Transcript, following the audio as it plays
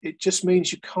it just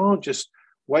means you can't just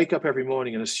wake up every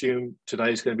morning and assume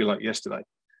today is going to be like yesterday,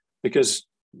 because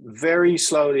very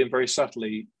slowly and very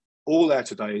subtly, all our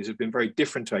todays have been very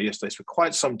different to our yesterdays for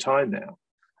quite some time now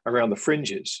around the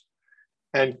fringes.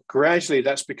 And gradually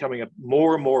that's becoming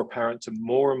more and more apparent to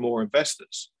more and more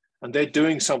investors. And they're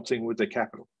doing something with their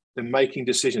capital. They're making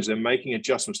decisions, they're making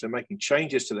adjustments, they're making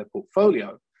changes to their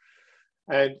portfolio.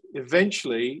 And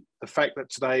eventually, the fact that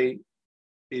today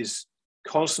is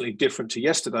constantly different to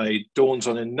yesterday dawns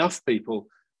on enough people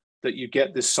that you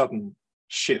get this sudden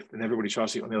shift and everybody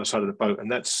tries to get on the other side of the boat.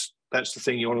 And that's the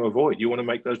thing you want to avoid. You want to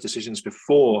make those decisions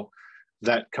before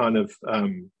that kind of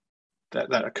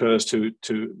that occurs to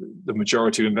the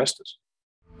majority of investors.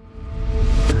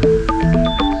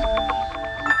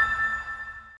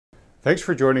 Thanks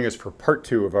for joining us for part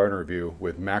 2 of our interview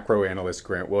with macro analyst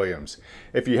Grant Williams.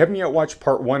 If you haven't yet watched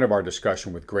part 1 of our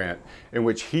discussion with Grant, in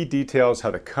which he details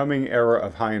how the coming era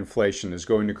of high inflation is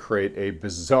going to create a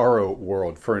bizarro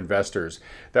world for investors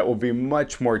that will be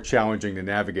much more challenging to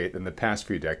navigate than the past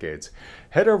few decades,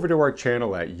 head over to our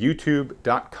channel at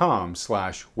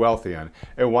youtube.com/Wealthion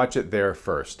and watch it there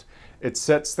first. It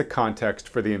sets the context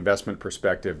for the investment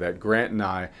perspective that Grant and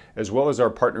I, as well as our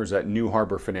partners at New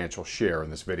Harbor Financial, share in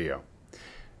this video.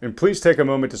 And please take a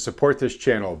moment to support this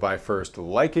channel by first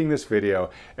liking this video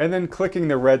and then clicking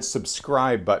the red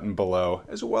subscribe button below,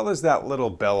 as well as that little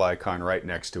bell icon right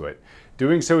next to it.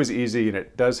 Doing so is easy and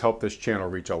it does help this channel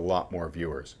reach a lot more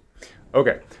viewers.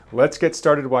 Okay, let's get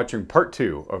started watching part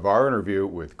 2 of our interview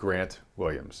with Grant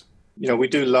Williams. You know, we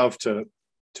do love to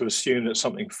assume that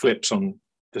something flips on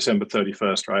December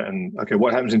 31st, right? And okay,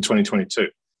 what happens in 2022?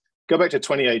 Go back to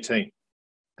 2018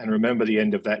 and remember the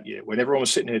end of that year when everyone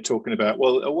was sitting here talking about,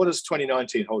 well, what does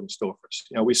 2019 hold in store for us?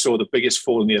 You know, we saw the biggest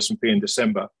fall in the S&P in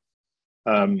December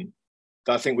that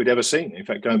I think we'd ever seen. In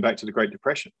fact, going back to the Great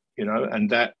Depression, you know, and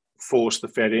that forced the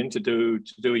Fed in to do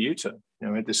a U-turn. You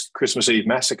know, this Christmas Eve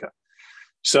massacre.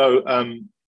 So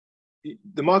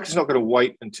the market's not going to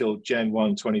wait until Jan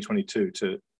 1, 2022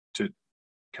 to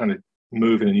kind of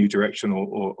move in a new direction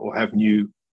or have new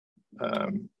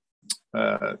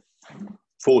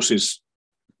forces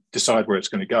decide where it's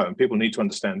going to go. And people need to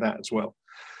understand that as well.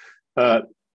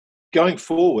 Going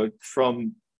forward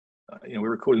from, you know,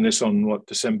 we're recording this on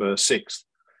December 6th.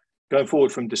 Going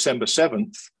forward from December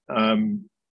 7th,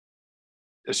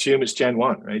 assume it's Jan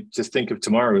 1, right? Just think of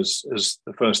tomorrow as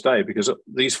the first day, because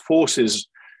these forces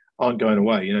aren't going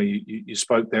away. You know, you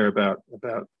spoke there about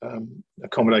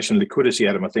accommodation and liquidity,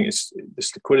 Adam. I think this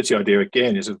liquidity idea,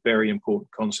 again, is a very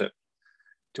important concept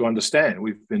to understand.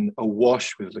 We've been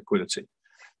awash with liquidity.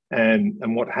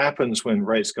 And what happens when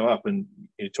rates go up, and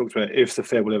you talked about if the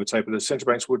Fed will ever taper, the central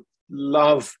banks would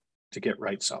love to get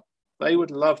rates up. They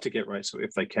would love to get rates up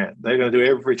if they can. They're going to do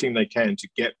everything they can to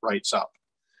get rates up.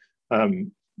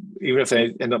 Even if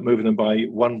they end up moving them by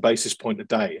 1 basis point a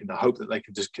day in the hope that they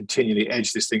can just continually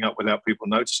edge this thing up without people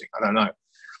noticing. I don't know.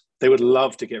 They would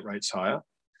love to get rates higher.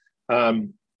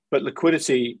 But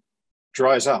liquidity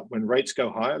dries up. When rates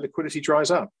go higher, liquidity dries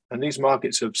up. And these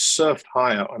markets have surfed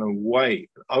higher on a wave,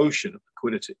 an ocean of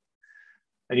liquidity.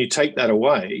 And you take that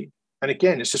away, and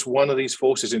again, it's just one of these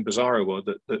forces in bizarro world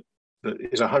that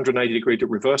is a 180-degree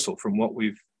reversal from what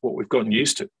we've gotten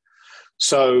used to.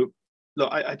 So look,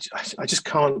 I just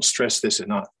can't stress this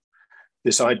enough.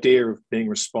 This idea of being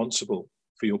responsible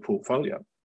for your portfolio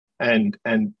and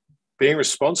being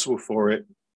responsible for it,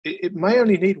 it may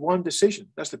only need one decision.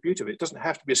 That's the beauty of it. It doesn't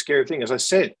have to be a scary thing. As I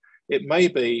said, it may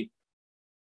be,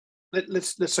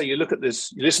 let's say you look at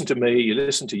this, you listen to me, you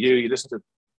listen to you, you listen to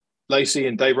Lacey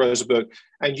and Dave Rosenberg,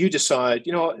 and you decide,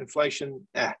 you know what, inflation,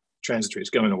 transitory, it's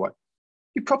going away.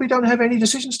 You probably don't have any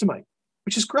decisions to make,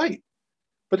 which is great,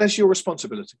 but that's your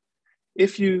responsibility.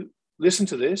 If you listen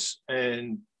to this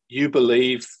and you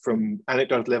believe from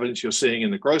anecdotal evidence you're seeing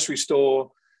in the grocery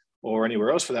store or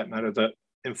anywhere else for that matter that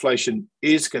inflation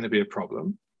is going to be a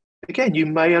problem, again, you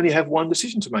may only have one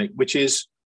decision to make, which is,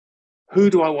 who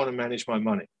do I want to manage my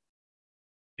money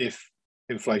if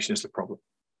inflation is the problem?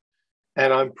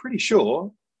 And I'm pretty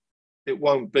sure it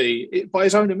won't be, by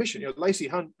his own admission, you know, Lacey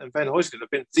Hunt and Van Huysden have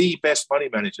been the best money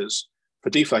managers for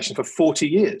deflation for 40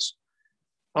 years.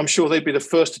 I'm sure they'd be the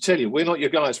first to tell you, we're not your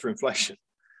guys for inflation,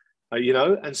 you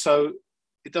know? And so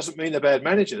it doesn't mean they're bad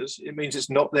managers. It means it's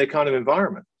not their kind of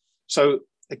environment. So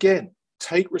again,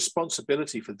 take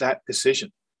responsibility for that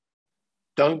decision.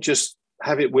 Don't just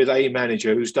have it with a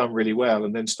manager who's done really well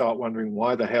and then start wondering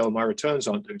why the hell my returns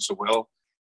aren't doing so well.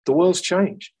 The world's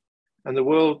changed, and the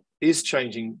world is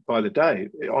changing by the day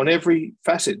on every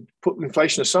facet. Put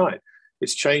inflation aside,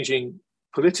 it's changing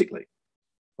politically.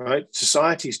 Right?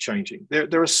 Society's changing.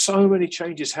 There are so many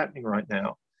changes happening right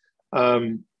now.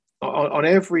 on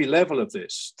every level of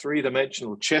this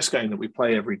three-dimensional chess game that we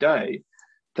play every day,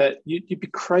 that you'd be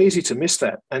crazy to miss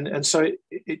that. And so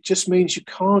it just means you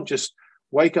can't just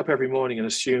wake up every morning and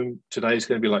assume today's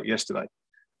going to be like yesterday,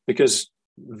 because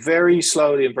very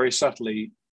slowly and very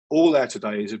subtly, all our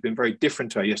todays have been very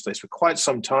different to our yesterdays for quite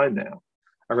some time now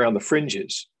around the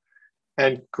fringes.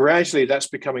 And gradually that's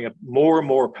becoming more and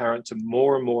more apparent to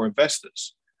more and more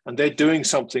investors. And they're doing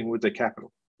something with their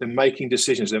capital. They're making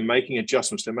decisions, they're making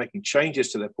adjustments, they're making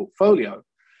changes to their portfolio.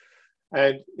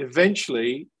 And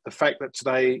eventually, the fact that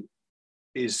today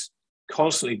is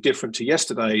constantly different to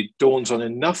yesterday dawns on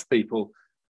enough people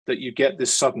that you get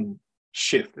this sudden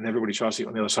shift and everybody tries to get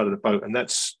on the other side of the boat. And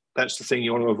that's the thing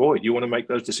you want to avoid. You want to make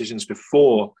those decisions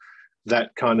before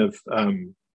that kind of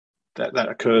that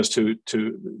occurs to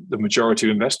the majority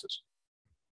of investors.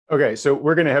 Okay, so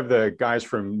we're going to have the guys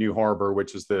from New Harbor,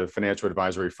 which is the financial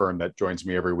advisory firm that joins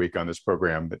me every week on this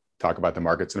program, that talk about the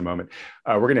markets in a moment.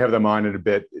 We're going to have them on in a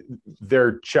bit.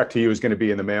 Their check to you is going to be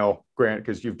in the mail, Grant,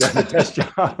 because you've done the best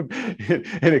job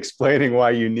in explaining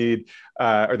why you need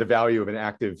or the value of an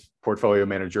active portfolio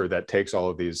manager that takes all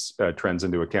of these trends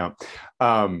into account.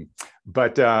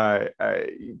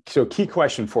 So key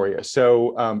question for you.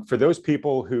 So for those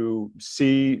people who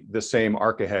see the same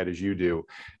arc ahead as you do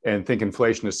and think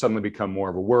inflation has suddenly become more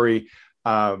of a worry,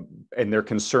 and they're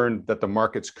concerned that the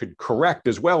markets could correct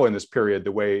as well in this period,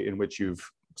 the way in which you've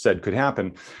said could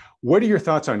happen, what are your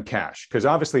thoughts on cash? Because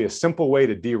obviously a simple way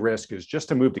to de-risk is just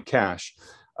to move to cash.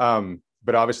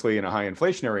 But obviously in a high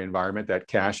inflationary environment, that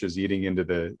cash is eating into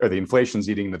the inflation's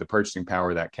eating into the purchasing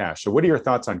power of that cash. So what are your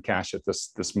thoughts on cash at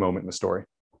this moment in the story?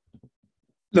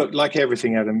 Look, like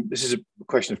everything, Adam, this is a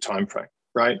question of time frame,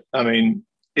 right? I mean,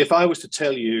 if I was to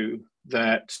tell you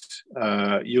that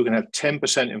you're going to have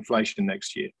 10% inflation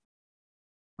next year,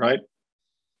 right?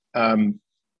 And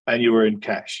you were in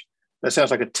cash, that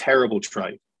sounds like a terrible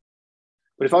trade.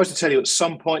 But if I was to tell you at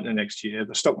some point in the next year,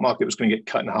 the stock market was going to get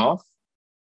cut in half,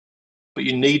 but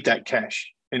you need that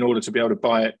cash in order to be able to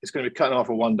buy it, it's going to be cut in half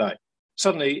in one day.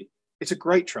 Suddenly, it's a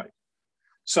great trade.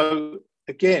 So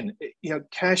again,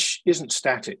 cash isn't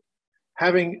static.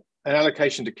 Having an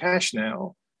allocation to cash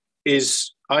now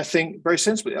is, I think, very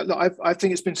sensible. I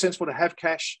think it's been sensible to have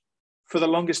cash for the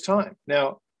longest time.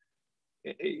 Now,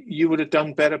 you would have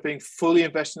done better being fully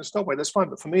invested in the stock market. That's fine.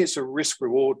 But for me, it's a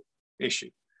risk-reward issue.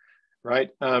 Right.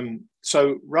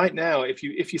 So right now, if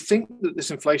you think that this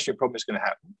inflationary problem is going to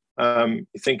happen,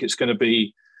 you think it's going to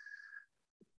be,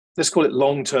 let's call it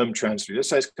long-term transitory. Let's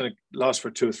say it's going to last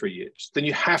for 2 or 3 years. Then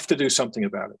you have to do something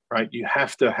about it, right? You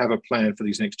have to have a plan for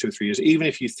these next 2 or 3 years, even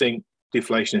if you think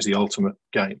deflation is the ultimate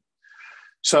game.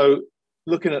 So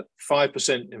looking at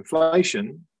 5%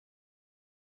 inflation,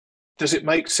 does it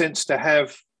make sense to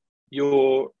have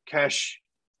your cash,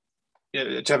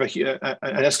 to have an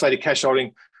escalated cash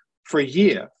holding for a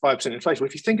year, 5% inflation? Well,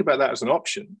 if you think about that as an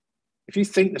option, if you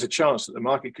think there's a chance that the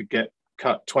market could get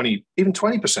cut 20, even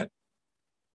 20%,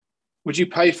 would you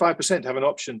pay 5% to have an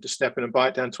option to step in and buy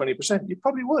it down 20%? You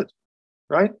probably would,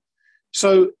 right?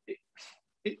 So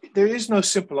there is no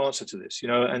simple answer to this,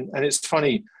 and it's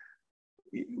funny,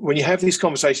 when you have these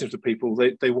conversations with people,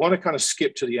 they want to kind of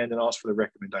skip to the end and ask for the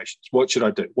recommendations. What should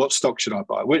I do? What stock should I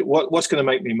buy? What's going to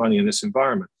make me money in this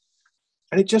environment?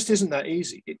 And it just isn't that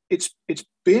easy. It's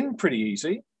been pretty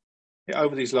easy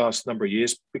over these last number of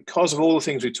years because of all the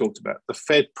things we talked about: the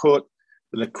Fed put,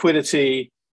 the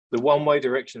liquidity, the one-way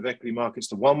direction of equity markets,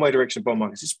 the one-way direction of bond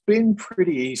markets. It's been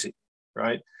pretty easy,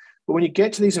 right? But when you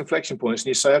get to these inflection points and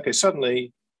you say, okay,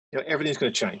 suddenly everything's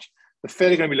going to change. The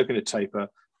Fed are going to be looking to taper.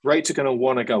 Rates are going to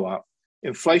want to go up.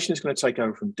 Inflation is going to take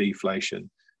over from deflation.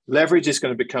 Leverage is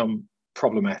going to become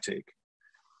problematic.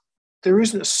 There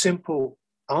isn't a simple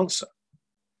answer.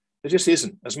 There just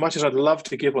isn't. As much as I'd love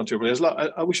to give one to everybody,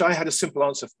 I wish I had a simple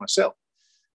answer for myself.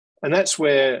 And that's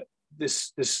where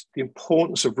the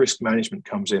importance of risk management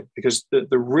comes in, because the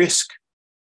risk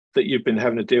that you've been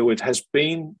having to deal with has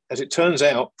been, as it turns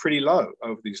out, pretty low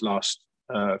over these last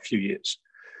few years.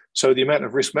 So the amount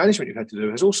of risk management you've had to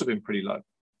do has also been pretty low.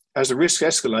 As the risks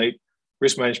escalate,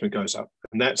 risk management goes up.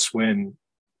 And that's when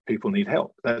people need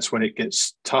help. That's when it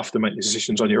gets tough to make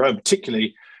decisions on your own,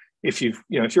 particularly if if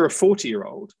you're a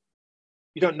 40-year-old,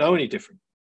 you don't know any different.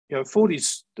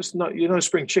 40's just not, you're not a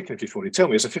spring chicken if you're 40. Tell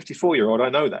me, as a 54-year-old, I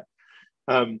know that.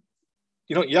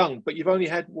 You're not young, but you've only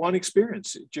had one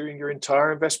experience during your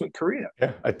entire investment career.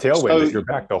 Yeah, a tailwind at your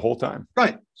back the whole time.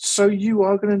 Right. So you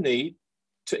are going to need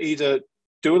to either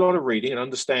do a lot of reading and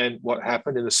understand what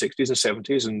happened in the 60s and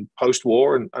 70s and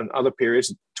post-war and other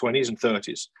periods, 20s and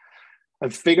 30s,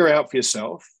 and figure out for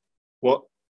yourself what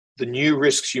the new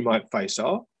risks you might face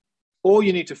are, or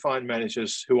you need to find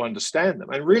managers who understand them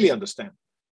and really understand them,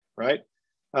 right?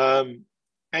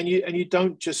 And you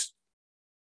don't just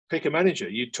pick a manager.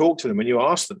 You talk to them and you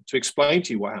ask them to explain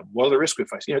to you what happened, what are the risks we're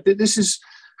facing.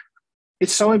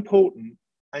 It's so important,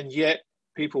 and yet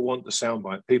people want the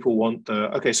soundbite. People want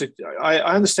okay, so I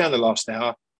understand the last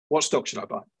hour. What stock should I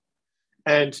buy?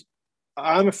 And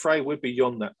I'm afraid we're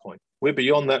beyond that point. We're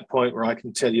beyond that point where I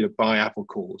can tell you to buy Apple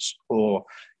calls or,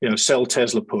 sell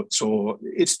Tesla puts, or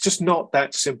it's just not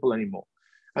that simple anymore.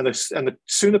 And the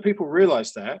sooner people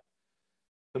realize that,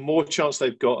 the more chance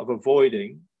they've got of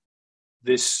avoiding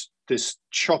this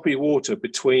choppy water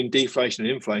between deflation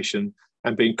and inflation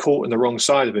and being caught in the wrong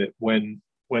side of it when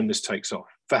this takes off,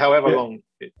 for however long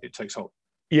it takes hold.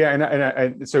 Yeah,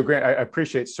 and so Grant, I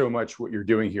appreciate so much what you're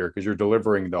doing here, because you're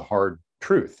delivering the hard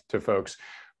truth to folks,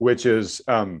 which is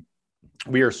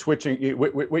we are switching.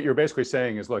 What you're basically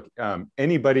saying is, look,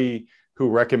 anybody who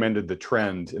recommended the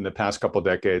trend in the past couple of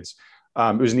decades,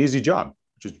 it was an easy job.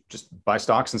 Just buy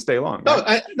stocks and stay long.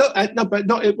 Right?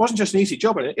 No, it wasn't just an easy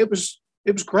job. It was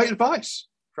great advice,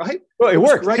 right? Well, it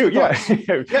worked too. Advice.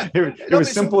 Yeah, it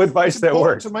was simple advice that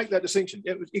worked. To make that distinction,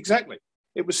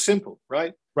 it was simple,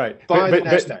 right? Right. Buy the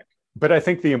NASDAQ. But I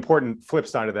think the important flip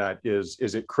side of that is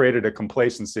it created a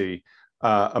complacency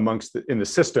in the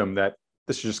system that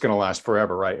this is just going to last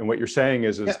forever, right? And what you're saying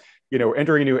is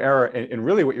entering a new era, and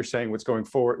really what you're saying, what's going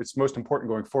forward, it's most important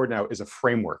going forward now is a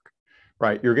framework.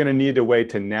 Right, you're going to need a way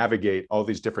to navigate all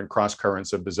these different cross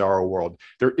currents of bizarro world.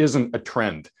 There isn't a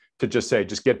trend to just say,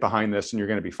 just get behind this and you're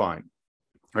going to be fine.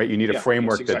 Right, you need a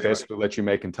framework that basically lets you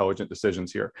make intelligent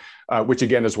decisions here, which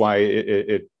again is why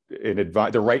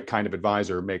the right kind of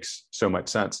advisor makes so much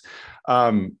sense.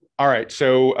 All right,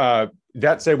 so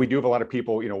that said, we do have a lot of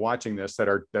people watching this that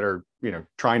are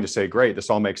trying to say, great,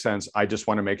 this all makes sense. I just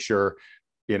want to make sure.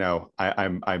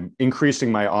 I'm increasing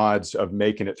my odds of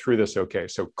making it through this. Okay.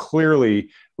 So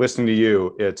clearly listening to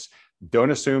you, it's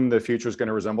don't assume the future is going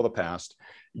to resemble the past.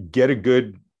 Get a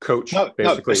good coach.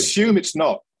 Basically. Assume it's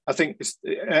not. I think it's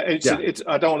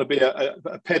I don't want to be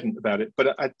a pedant about it,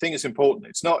 but I think it's important.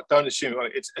 It's not, don't assume,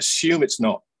 it's assume it's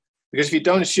not. Because if you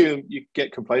don't assume, you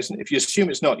get complacent. If you assume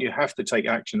it's not, you have to take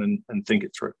action and think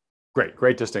it through.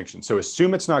 Great distinction. So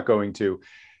assume it's not going to.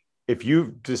 If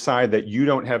you decide that you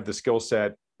don't have the skill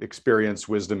set, experience,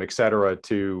 wisdom, et cetera,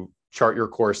 to chart your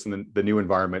course in the new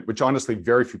environment, which honestly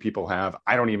very few people have,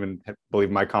 I don't even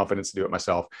believe my confidence to do it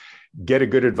myself. Get a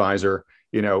good advisor.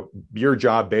 Your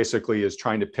job basically is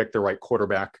trying to pick the right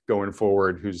quarterback going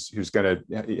forward who's going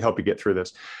to help you get through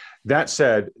this. That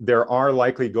said, there are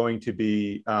likely going to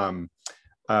be,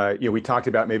 we talked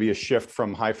about maybe a shift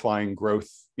from high flying growth,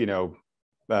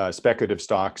 speculative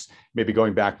stocks, maybe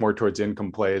going back more towards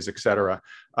income plays, et cetera.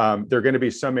 There are going to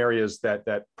be some areas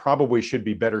that probably should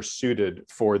be better suited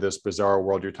for this bizarre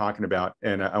world you're talking about.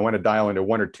 And I want to dial into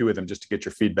one or two of them just to get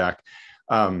your feedback.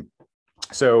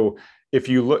 So if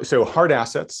you look, hard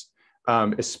assets,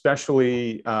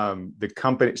 especially the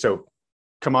company, so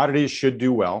commodities should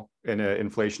do well in an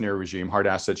inflationary regime. Hard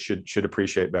assets should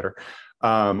appreciate better,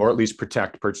 or at least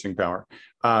protect purchasing power.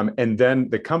 And then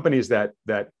the companies that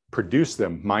produce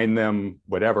them, mine them,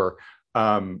 whatever,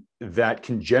 that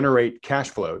can generate cash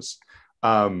flows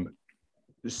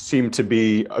seem to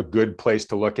be a good place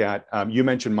to look at. You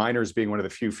mentioned miners being one of the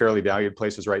few fairly valued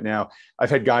places right now. I've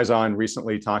had guys on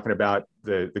recently talking about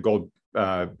the gold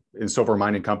and silver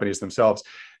mining companies themselves.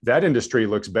 That industry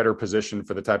looks better positioned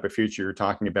for the type of future you're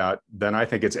talking about than I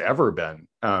think it's ever been,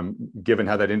 given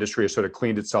how that industry has sort of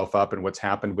cleaned itself up and what's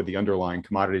happened with the underlying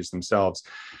commodities themselves.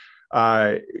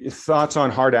 Thoughts on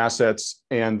hard assets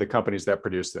and the companies that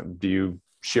produce them? Do you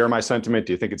share my sentiment?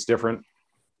 Do you think it's different?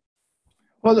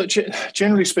 Well, look,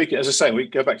 generally speaking, as I say, we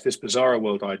go back to this bizarro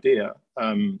world idea.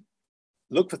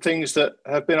 Look for things that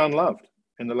have been unloved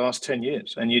in the last 10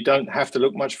 years, and you don't have to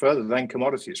look much further than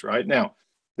commodities right now.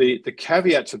 The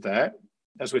caveat to that,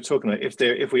 as we're talking about,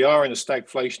 if we are in a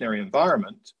stagflationary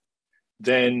environment,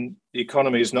 then the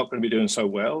economy is not going to be doing so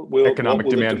well. Economic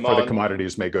demand for the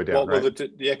commodities may go down, right? What will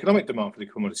the economic demand for the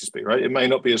commodities be, right? It may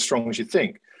not be as strong as you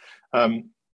think.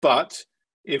 But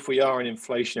if we are in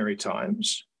inflationary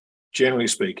times, generally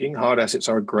speaking, hard assets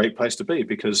are a great place to be,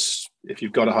 because if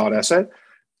you've got a hard asset,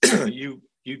 you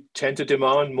tend to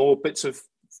demand more bits of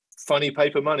funny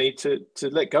paper money to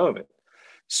let go of it.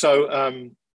 So,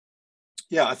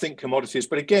 I think commodities.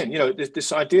 But again,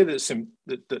 this idea that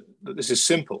this is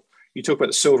simple. You talk about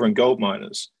the silver and gold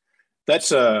miners.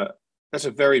 That's a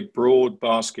very broad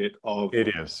basket of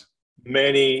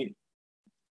many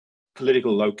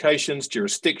political locations,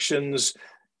 jurisdictions,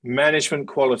 management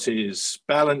qualities,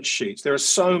 balance sheets. There are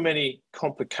so many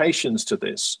complications to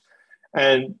this.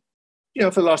 And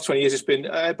for the last 20 years, it's been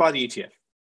buy the ETF,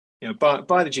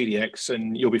 buy the GDX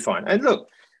and you'll be fine. And look,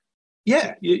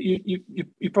 yeah, you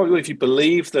probably, if you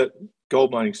believe that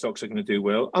gold mining stocks are going to do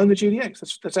well, own the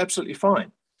GDX. That's absolutely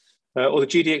fine. Or the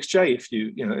GDXJ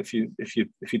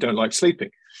if you don't like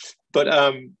sleeping. But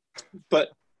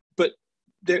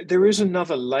there is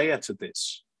another layer to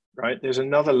this, right? There's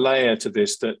another layer to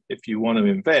this that if you want to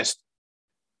invest,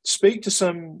 speak to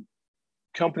some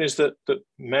companies that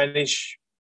manage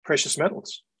precious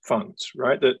metals funds,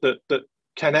 right? That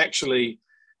can actually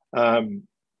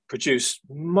produce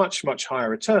much higher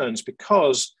returns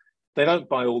because they don't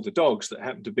buy all the dogs that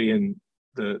happen to be in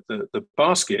the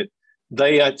basket.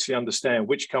 They actually understand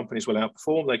which companies will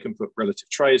outperform. They can put relative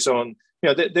trades on.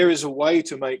 There is a way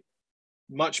to make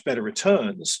much better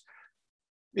returns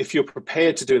if you're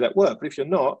prepared to do that work. But if you're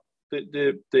not,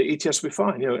 the ETFs will be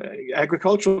fine.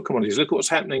 Agricultural commodities. Look at what's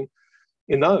happening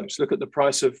in those. Look at the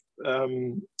price of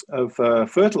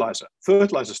fertilizer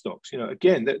stocks.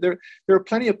 Again, there are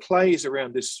plenty of plays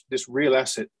around this real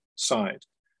asset side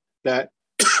that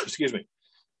excuse me,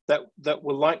 that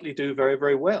will likely do very,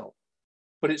 very well.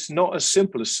 But it's not as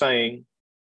simple as saying,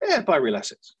 buy real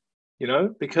assets,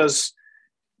 because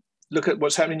look at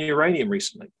what's happening in uranium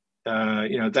recently.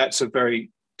 That's a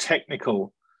very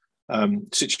technical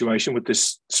situation with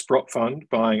this Sprott fund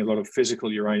buying a lot of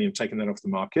physical uranium, taking that off the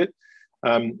market.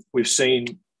 We've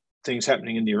seen things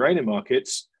happening in the uranium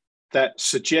markets that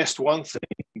suggest one thing,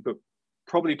 but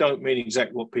probably don't mean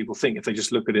exactly what people think if they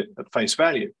just look at it at face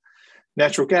value.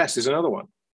 Natural gas is another one.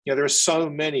 There are so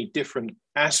many different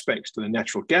aspects to the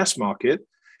natural gas market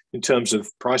in terms of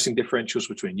pricing differentials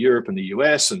between Europe and the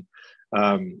US, and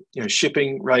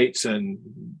shipping rates and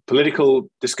political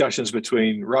discussions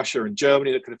between Russia and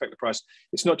Germany that could affect the price.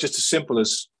 It's not just as simple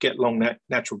as get long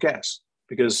natural gas,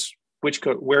 because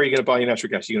where are you going to buy your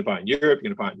natural gas? You're going to buy in Europe,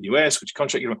 you're going to buy in the US, which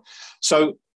contract you're going to buy.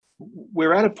 So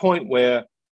we're at a point where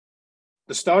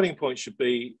the starting point should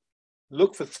be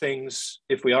look for things,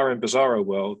 if we are in bizarro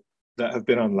world, that have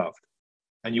been unloved.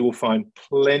 And you will find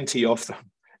plenty of them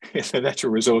in the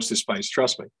natural resources space,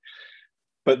 trust me.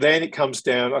 But then it comes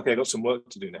down, okay, I've got some work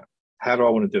to do now. How do I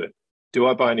want to do it? Do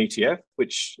I buy an ETF,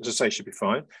 which, as I say, should be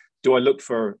fine? Do I look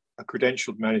for a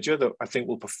credentialed manager that I think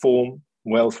will perform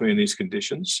well for me in these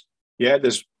conditions? Yeah,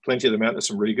 there's plenty of them out. There's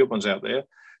some really good ones out there.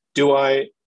 Do I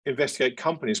investigate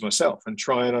companies myself and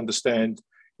try and understand,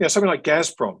 something like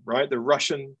Gazprom, right? The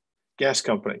Russian gas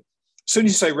company. As soon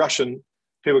as you say Russian,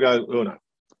 people go, oh, no.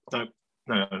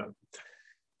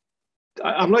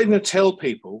 I'm not even going to tell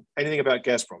people anything about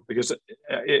Gazprom, because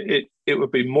it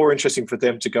would be more interesting for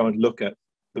them to go and look at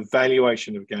the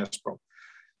valuation of Gazprom.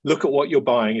 Look at what you're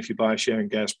buying if you buy a share in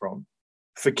Gazprom.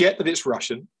 Forget that it's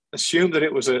Russian. Assume that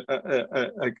it was a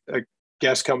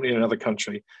gas company in another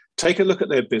country. Take a look at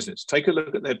their business. Take a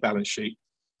look at their balance sheet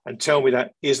and tell me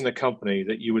that isn't a company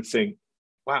that you would think,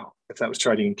 wow, if that was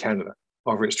trading in Canada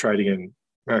or if it's trading in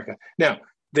America. Now,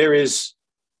 there is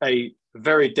a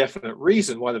very definite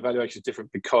reason why the valuation is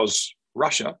different, because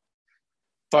Russia,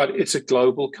 but it's a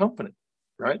global company,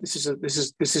 right? This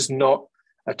is not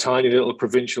a tiny little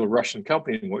provincial Russian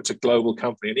company anymore. It's a global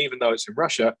company. And even though it's in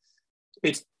Russia,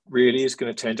 it really is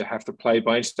going to tend to have to play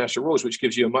by international rules, which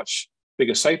gives you a much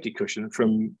bigger safety cushion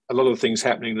from a lot of the things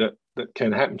happening that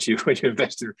can happen to you when you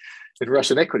invest in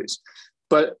Russian equities.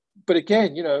 But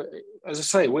again, as I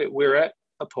say, we're at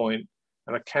a point,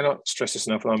 and I cannot stress this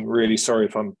enough, and I'm really sorry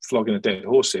if I'm flogging a dead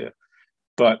horse here,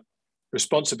 but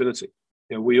responsibility.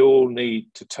 We all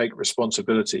need to take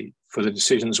responsibility for the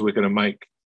decisions we're going to make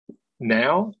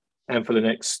now and for the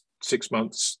next 6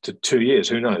 months to 2 years.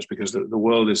 Who knows? Because the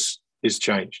world is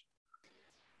changed.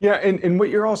 Yeah, and what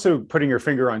you're also putting your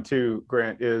finger on too,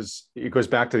 Grant, is it goes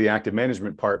back to the active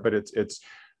management part, but it's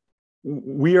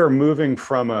we are moving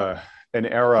from an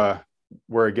era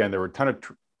where, again, there were a ton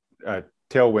of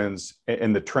tailwinds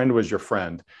and the trend was your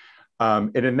friend.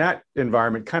 And in that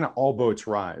environment, kind of all boats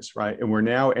rise, right? And we're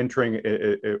now entering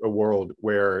a world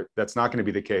where that's not going to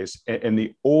be the case. And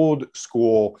the old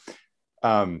school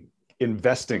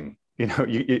investing,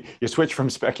 you switch from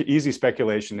easy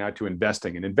speculation now to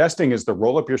investing. And investing is the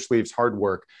roll up your sleeves hard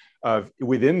work of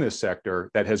within this sector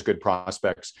that has good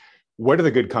prospects. What are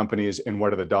the good companies and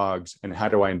what are the dogs? And how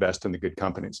do I invest in the good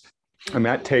companies? And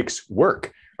that takes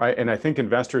work, right? And I think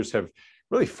investors have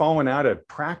really fallen out of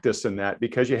practice in that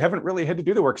because you haven't really had to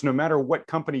do the work. So no matter what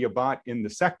company you bought in the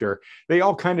sector, they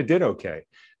all kind of did okay.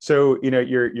 So,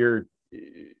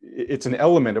 it's an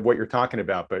element of what you're talking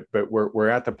about, but we're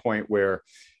at the point where,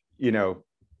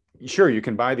 sure, you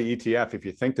can buy the ETF if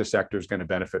you think the sector is going to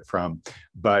benefit from,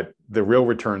 but the real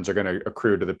returns are going to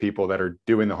accrue to the people that are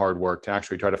doing the hard work to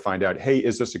actually try to find out, hey,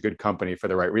 is this a good company for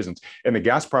the right reasons? And the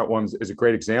Gazprom one is a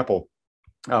great example,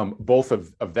 both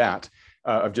of that,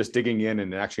 of just digging in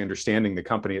and actually understanding the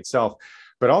company itself,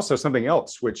 but also something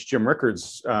else, which Jim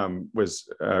Rickards was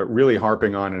really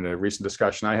harping on in a recent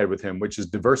discussion I had with him, which is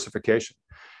diversification.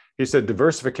 He said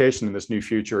diversification in this new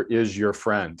future is your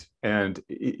friend. And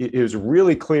it was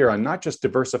really clear on not just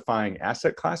diversifying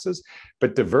asset classes,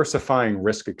 but diversifying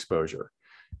risk exposure.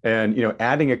 And,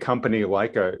 adding a company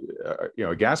like a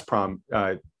Gazprom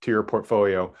to your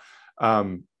portfolio,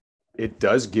 it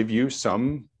does give you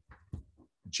some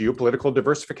geopolitical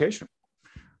diversification,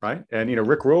 right? And,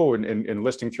 Rick Rule, in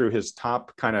listing through his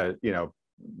top kind of,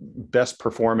 best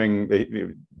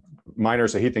performing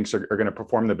miners that he thinks are going to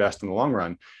perform the best in the long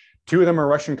run, two of them are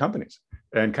Russian companies.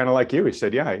 And kind of like you, he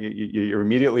said, yeah, your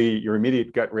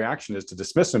immediate gut reaction is to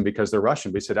dismiss them because they're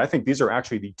Russian. But he said, I think these are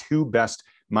actually the two best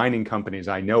mining companies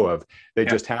I know of. They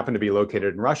just happen to be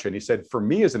located in Russia. And he said, for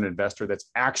me as an investor,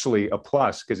 that's actually a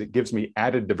plus because it gives me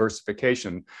added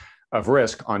diversification of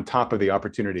risk on top of the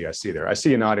opportunity I see there. I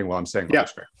see you nodding while I'm saying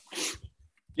that.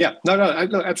 Yeah, no,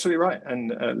 absolutely right.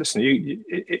 And listen,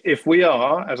 if we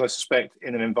are, as I suspect,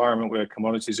 in an environment where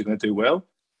commodities are going to do well,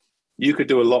 you could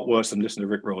do a lot worse than listen to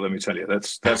Rick Rule. Let me tell you,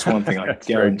 that's one thing I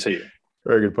guarantee you.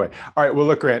 Very good point. All right. Well,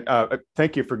 look, Grant,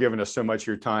 thank you for giving us so much of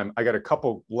your time. I got a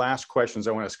couple last questions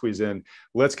I want to squeeze in.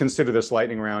 Let's consider this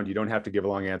lightning round. You don't have to give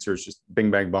long answers, just bing,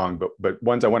 bang, bong, but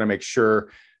ones I want to make sure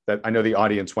that I know the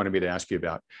audience wanted me to ask you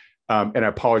about. And I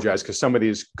apologize because some of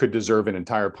these could deserve an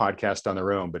entire podcast on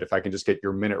their own, but if I can just get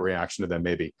your minute reaction to them,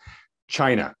 maybe.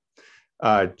 China.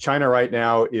 China right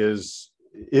now has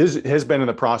been in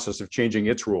the process of changing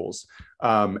its rules.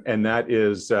 And that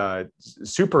is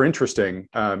super interesting.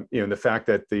 The fact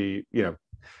that the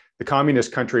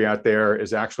communist country out there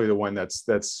is actually the one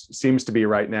that's seems to be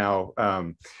right now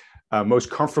most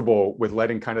comfortable with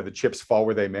letting kind of the chips fall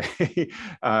where they may,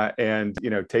 and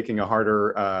taking a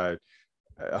harder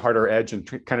edge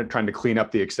and kind of trying to clean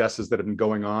up the excesses that have been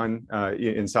going on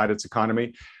inside its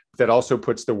economy. That also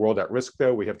puts the world at risk,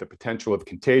 though. We have the potential of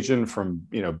contagion from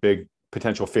big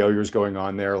potential failures going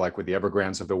on there, like with the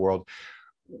Evergrandes of the world.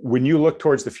 When you look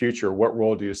towards the future, what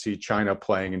role do you see China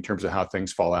playing in terms of how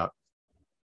things fall out?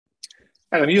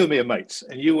 Adam, you and me are mates,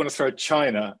 and you want to throw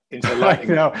China into the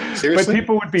lightning. I know, seriously? But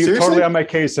people would be totally on my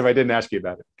case if I didn't ask you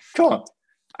about it. Come on.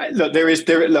 I'm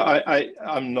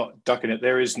not ducking it.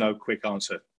 There is no quick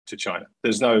answer to China.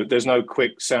 There's no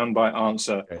quick soundbite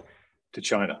answer to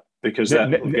China, because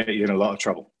that will get you in a lot of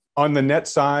trouble. On the net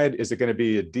side, is it going to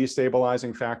be a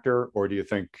destabilizing factor, or do you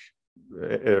think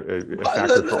a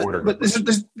factor for order? But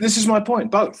this is my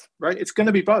point. Both, right? It's going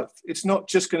to be both. It's not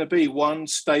just going to be one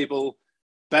stable,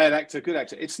 bad actor, good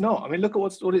actor. It's not. I mean, look at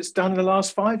what it's done in the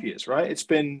last 5 years, right? It's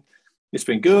been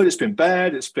good. It's been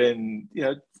bad. It's been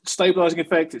stabilizing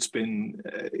effect. It's been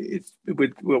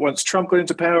once Trump got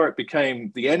into power, it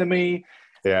became the enemy.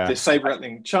 Yeah, the saber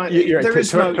rattling China.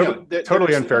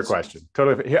 Totally unfair question.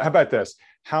 Totally. How about this?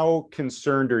 How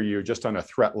concerned are you, just on a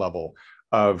threat level,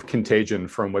 of contagion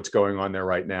from what's going on there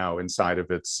right now inside of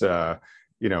its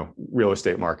real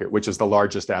estate market, which is the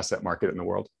largest asset market in the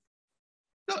world?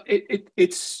 No,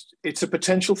 it's a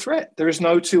potential threat. There is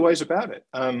no two ways about it.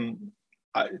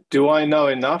 Do I know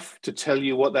enough to tell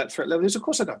you what that threat level is? Of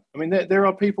course I don't. I mean, there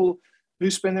are people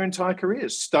who spend their entire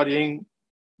careers studying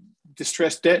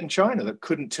distressed debt in China that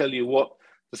couldn't tell you what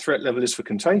the threat level is for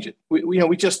contagion.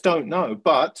 We just don't know.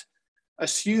 But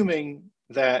assuming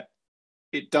that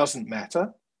it doesn't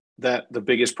matter, that the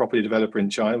biggest property developer in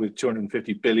China with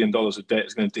 $250 billion of debt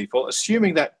is going to default,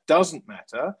 assuming that doesn't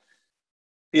matter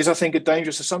is, I think, a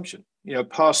dangerous assumption.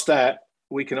 Past that,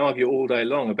 we can argue all day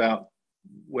long about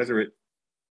whether it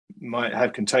might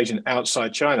have contagion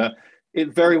outside China.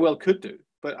 It very well could do.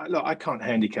 But look, I can't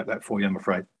handicap that for you, I'm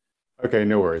afraid. Okay,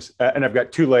 no worries. And I've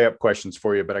got two layup questions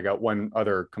for you, but I got one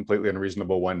other completely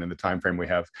unreasonable one in the time frame we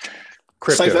have.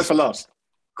 Cryptos. Save that for last.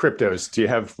 Cryptos. Do you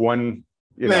have one?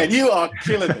 Man, you are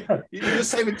killing me. You're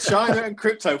saving China and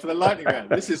crypto for the lightning round.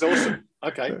 This is awesome.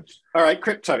 Okay. All right,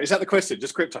 crypto. Is that the question?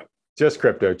 Just crypto? Just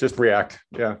crypto. Just React.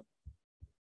 Yeah.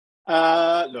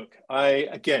 Look,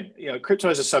 crypto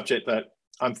is a subject that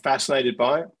I'm fascinated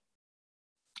by.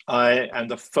 I am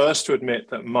the first to admit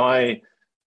that my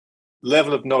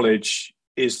level of knowledge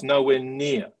is nowhere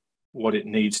near what it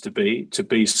needs to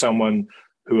be someone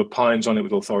who opines on it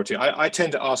with authority. I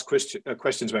tend to ask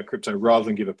questions about crypto rather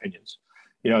than give opinions.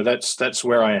 That's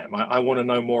where I am. I want to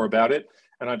know more about it,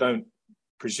 and I don't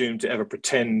presume to ever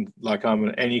pretend like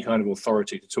I'm any kind of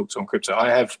authority to talk to on crypto.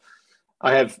 I have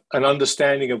I have an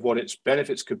understanding of what its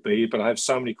benefits could be, but I have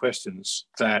so many questions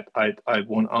that I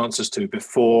want answers to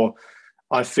before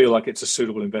I feel like it's a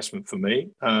suitable investment for me.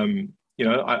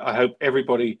 I hope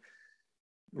everybody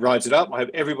rides it up. I hope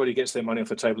everybody gets their money off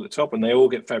the table at the top and they all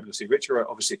get fabulously richer.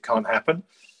 Obviously, it can't happen.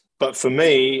 But for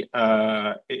me,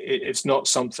 it's not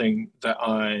something that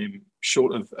I'm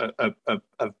short of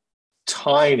a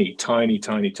tiny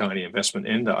investment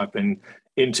in that I've been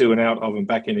into and out of and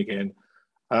back in again.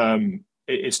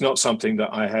 It's not something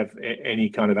that I have any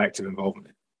kind of active involvement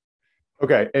in.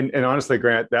 Okay. And honestly,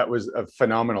 Grant, that was a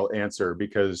phenomenal answer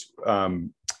because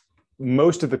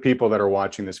most of the people that are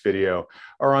watching this video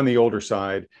are on the older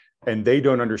side and they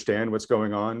don't understand what's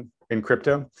going on in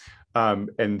crypto.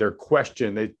 And their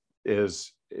question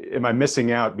is, am I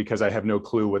missing out because I have no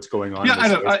clue what's going on? Yeah,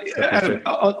 Adam,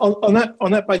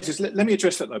 on that basis, let me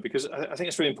address that though, because I think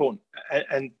it's really important.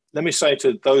 And let me say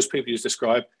to those people you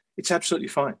described, it's absolutely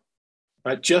fine.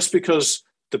 Right? Just because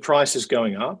the price is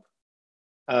going up,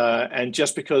 and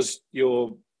just because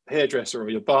your hairdresser or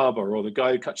your barber or the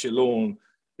guy who cuts your lawn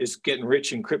is getting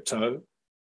rich in crypto,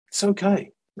 it's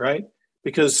okay, right?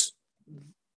 Because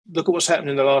look at what's happened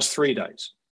in the last 3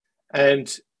 days.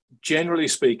 And generally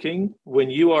speaking, when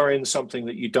you are in something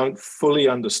that you don't fully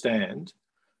understand,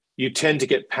 you tend to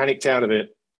get panicked out of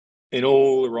it in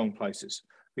all the wrong places,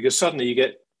 because suddenly you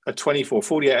get a 24,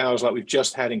 48 hours like we've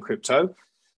just had in crypto.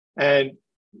 And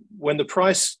when the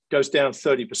price goes down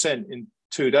 30% in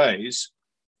 2 days,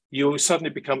 you suddenly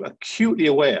become acutely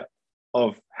aware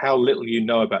of how little you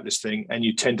know about this thing and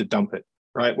you tend to dump it,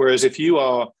 right? Whereas if you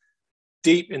are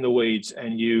deep in the weeds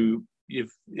and you've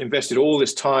invested all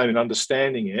this time in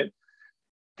understanding it,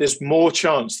 there's more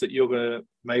chance that you're going to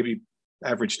maybe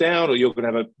average down, or you're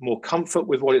going to have a more comfort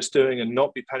with what it's doing and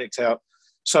not be panicked out.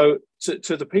 So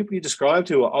to the people you described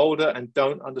who are older and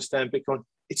don't understand Bitcoin,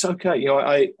 it's okay. You know,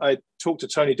 I talked to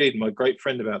Tony Deeden, my great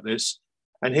friend, about this,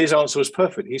 and his answer was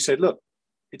perfect. He said, look,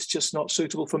 it's just not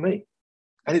suitable for me.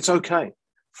 And it's okay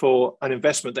for an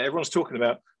investment that everyone's talking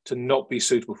about to not be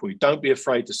suitable for you. Don't be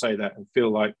afraid to say that and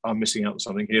feel like I'm missing out on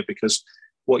something here, because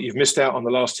what you've missed out on the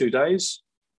last 2 days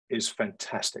is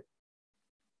fantastic.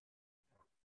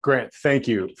 Grant, thank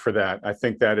you for that. I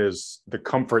think that is the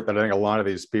comfort that I think a lot of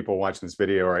these people watching this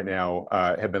video right now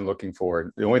have been looking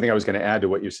for. The only thing I was going to add to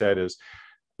what you said is,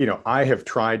 you know, I have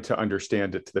tried to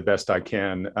understand it to the best I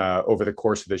can over the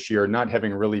course of this year, not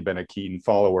having really been a keen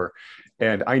follower.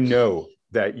 And I know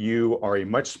that you are a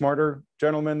much smarter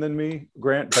gentleman than me,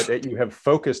 Grant, but that you have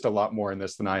focused a lot more in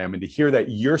this than I am. And to hear that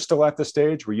you're still at the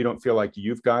stage where you don't feel like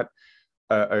you've got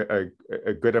a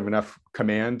good of enough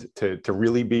command to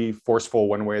really be forceful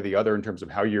one way or the other in terms of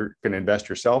how you're going to invest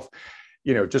yourself,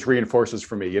 you know, just reinforces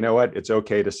for me, you know what, it's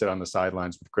okay to sit on the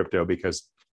sidelines with crypto because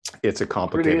it's a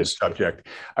complicated subject.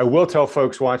 I will tell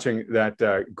folks watching that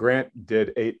Grant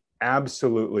did a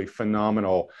absolutely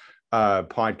phenomenal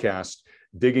podcast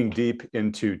digging deep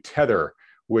into Tether,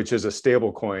 which is a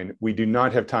stable coin. We do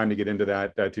not have time to get into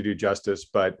that to do justice,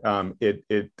 but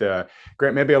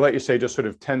Grant, maybe I'll let you say just sort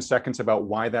of 10 seconds about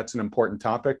why that's an important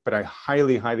topic, but I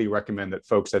highly, highly recommend that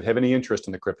folks that have any interest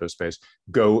in the crypto space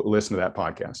go listen to that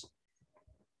podcast.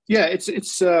 Yeah, it's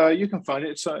you can find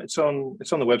it. It's on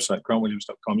the website,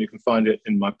 grantwilliams.com. You can find it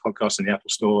in my podcast in the Apple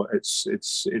Store. It's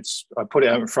I put it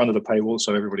out in front of the paywall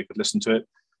so everybody could listen to it.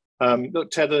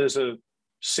 Look, Tether is a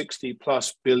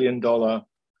 $60+ billion,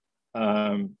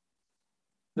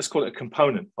 let's call it a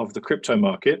component of the crypto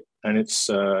market, and it's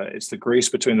the grease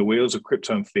between the wheels of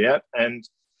crypto and fiat. And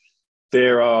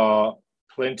there are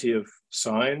plenty of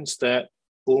signs that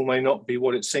all may not be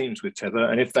what it seems with Tether.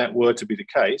 And if that were to be the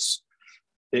case,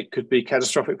 it could be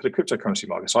catastrophic for the cryptocurrency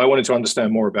market. So I wanted to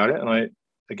understand more about it. And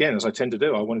again, as I tend to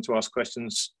do, I wanted to ask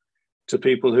questions to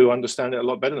people who understand it a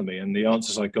lot better than me. And the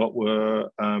answers I got were,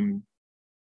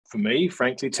 for me,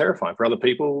 frankly, terrifying. For other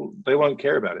people, they won't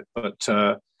care about it.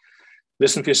 But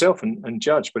listen for yourself and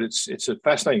judge. But it's a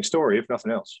fascinating story, if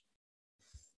nothing else.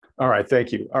 All right,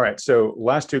 thank you. All right, so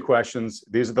last two questions.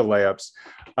 These are the layups.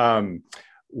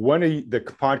 One of the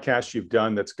podcasts you've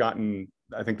done that's gotten,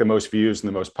 I think, the most views and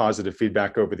the most positive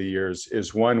feedback over the years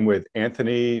is one with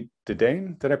Anthony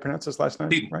Deeden. Did I pronounce his last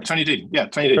name right? Tony Deeden. Yeah,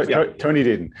 Tony Deeden. Yeah. Tony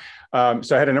Deeden.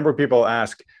 So I had a number of people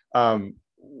ask,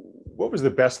 what was the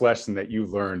best lesson that you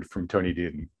learned from Tony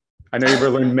Deeden? I know you've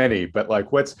learned many, but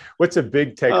like, what's a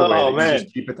big takeaway that you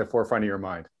just keep at the forefront of your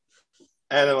mind?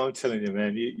 Adam, I'm telling you,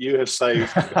 man, you have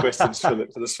saved the questions for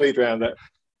the speed round. That,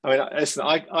 I mean, listen,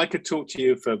 I could talk to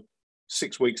you for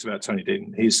 6 weeks about Tony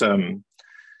Deeden. He's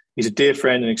a dear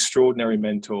friend, an extraordinary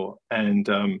mentor, and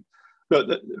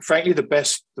But frankly,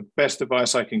 the best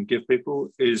advice I can give people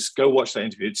is go watch that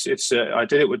interview. I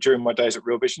did it during my days at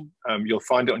Real Vision. You'll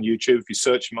find it on YouTube if you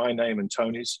search my name and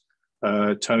Tony's,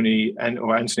 Tony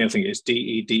or Anthony. I think it's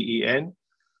Deden.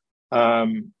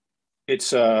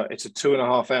 It's a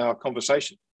 2.5-hour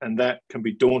conversation, and that can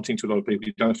be daunting to a lot of people.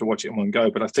 You don't have to watch it in one go.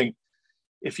 But I think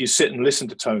if you sit and listen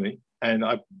to Tony,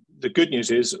 the good news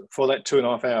is for that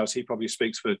 2.5 hours, he probably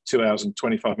speaks for 2 hours and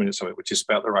 25 minutes of it, which is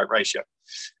about the right ratio.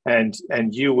 And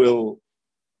you will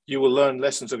learn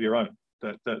lessons of your own.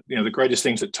 That the greatest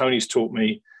things that Tony's taught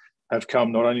me have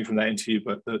come not only from that interview,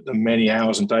 but the many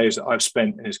hours and days that I've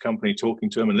spent in his company talking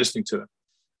to him and listening to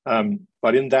him.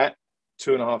 But in that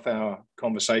 2.5-hour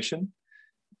conversation,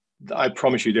 I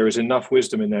promise you, there is enough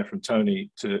wisdom in there from Tony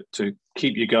to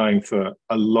keep you going for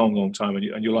a long, long time,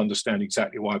 and you'll understand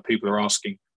exactly why people are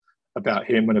asking about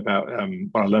him and about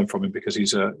what I learned from him, because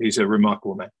he's a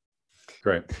remarkable man.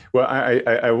 Great. Well,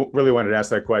 I really wanted to ask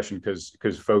that question because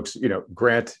folks,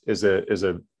 Grant is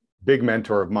a big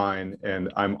mentor of mine,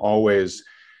 and I'm always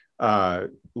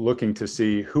looking to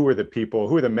see who are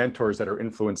the mentors that are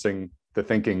influencing the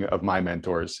thinking of my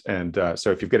mentors. And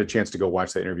so if you get a chance to go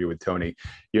watch that interview with Tony,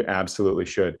 you absolutely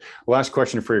should. Last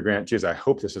question for you, Grant. Geez, I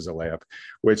hope this is a layup,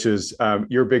 which is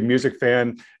you're a big music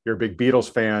fan. You're a big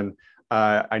Beatles fan.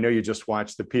 I know you just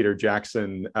watched the Peter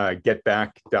Jackson Get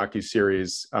Back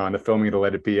docuseries on the filming of the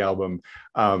Let It Be album.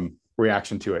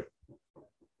 Reaction to it?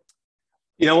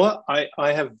 You know what?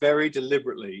 I have very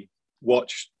deliberately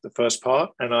watched the first part,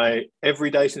 and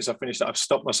every day since I finished it, I've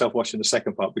stopped myself watching the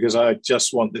second part because I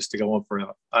just want this to go on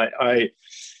forever.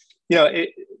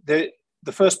 The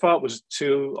first part was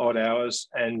 2 odd hours,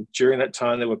 and during that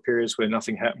time there were periods where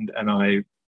nothing happened, and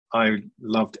I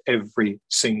loved every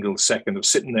single second of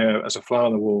sitting there as a fly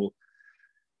on the wall.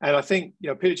 And I think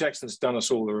Peter Jackson's done us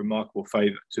all a remarkable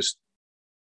favor, just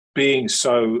being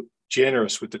so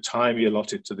generous with the time he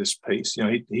allotted to this piece.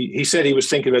 He said he was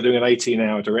thinking about doing an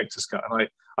 18-hour director's cut, and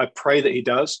I pray that he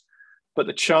does. But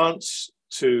the chance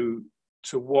to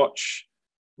watch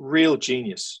real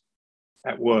genius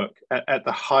at work at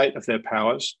the height of their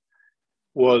powers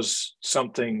was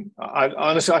something.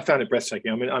 Honestly, I found it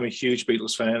breathtaking. I mean, I'm a huge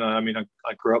Beatles fan. I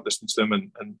grew up listening to them,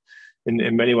 and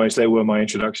in many ways they were my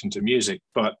introduction to music.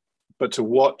 But to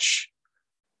watch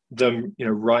them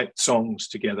write songs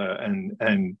together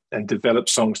and develop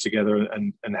songs together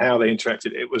and how they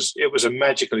interacted, it was a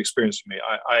magical experience for me.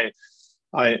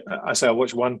 I say I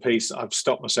watched one piece, I've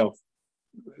stopped myself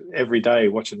every day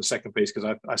watching the second piece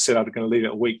because I said I was going to leave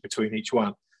it a week between each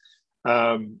one.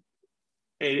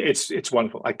 It's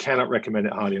wonderful. I cannot recommend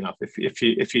it highly enough. If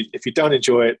you don't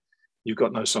enjoy it, you've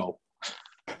got no soul.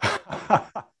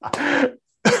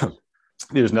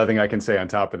 There's nothing I can say on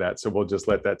top of that. So we'll just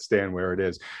let that stand where it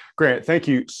is. Grant, thank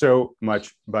you so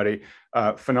much, buddy.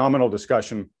 Phenomenal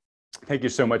discussion. Thank you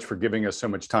so much for giving us so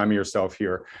much time of yourself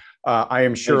here. I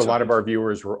am sure a lot of our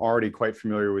viewers were already quite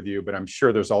familiar with you, but I'm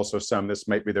sure there's also some, this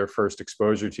might be their first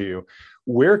exposure to you.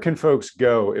 Where can folks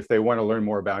go if they want to learn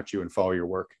more about you and follow your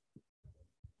work?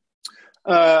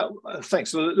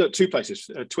 Thanks. So, look, 2 places.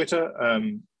 Twitter,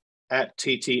 at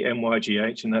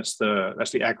TTMYGH, and that's the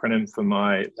acronym for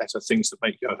my letter, Things That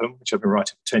Make You Go Home, which I've been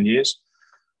writing for 10 years.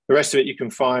 The rest of it you can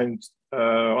find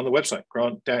on the website,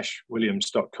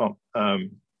 grant-williams.com.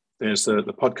 There's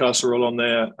the podcasts are all on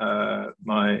there.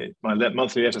 My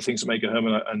monthly letter, Things That Make You Go Home,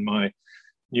 and my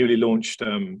newly launched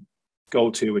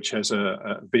Gold tier, which has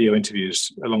video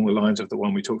interviews along the lines of the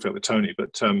one we talked about with Tony.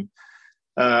 But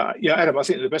Adam, I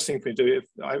think the best thing for me to do,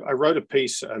 I wrote a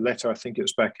letter, I think it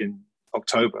was back in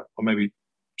October or maybe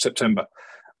September,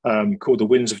 called The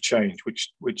Winds of Change,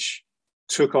 which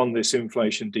took on this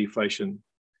inflation deflation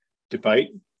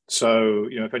debate. So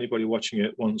if anybody watching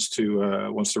it wants to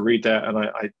read that, and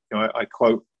I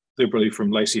quote liberally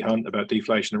from Lacey Hunt about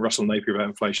deflation and Russell Napier about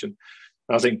inflation.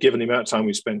 And I think given the amount of time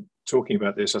we spent talking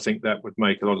about this, I think that would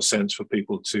make a lot of sense for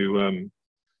people to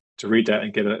read that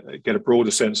and get a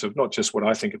broader sense of not just what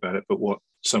I think about it, but what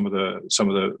some of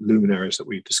the luminaries that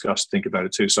we discussed think about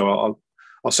it too. So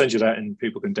I'll send you that, and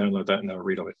people can download that and have a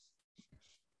read of it.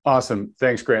 Awesome.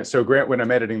 Thanks, Grant. So Grant, when I'm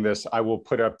editing this, I will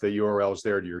put up the URLs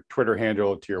there to your Twitter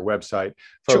handle, to your website.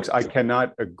 Folks, sure. I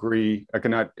cannot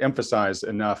emphasize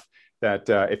enough that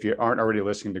if you aren't already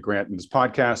listening to Grant in his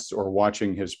podcasts or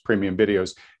watching his premium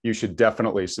videos, you should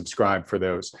definitely subscribe for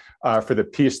those. For the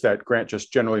piece that Grant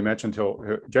just generously mentioned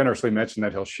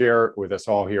that he'll share with us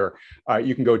all here,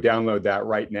 you can go download that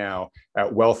right now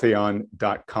at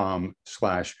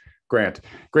wealthyon.com/Grant.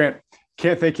 Grant,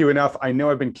 Can't thank you enough. I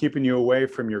know I've been keeping you away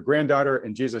from your granddaughter,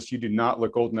 and Jesus, you do not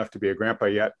look old enough to be a grandpa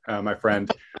yet, my friend.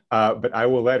 But I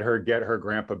will let her get her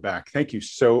grandpa back. Thank you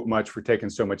so much for taking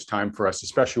so much time for us,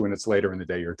 especially when it's later in the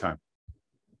day your time.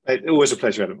 Hey, always a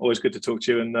pleasure, Adam. Always good to talk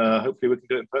to you, and hopefully we can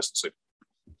do it in person soon.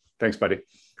 Thanks, buddy.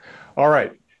 All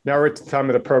right. Now we're at the time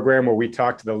of the program where we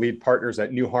talk to the lead partners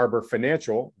at New Harbor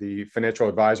Financial, the financial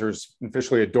advisors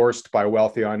officially endorsed by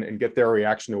Wealthion, and get their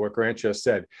reaction to what Grant just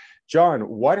said. John,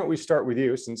 why don't we start with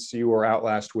you since you were out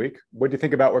last week? What do you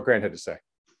think about what Grant had to say?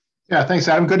 Yeah, thanks,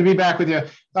 Adam. Good to be back with you.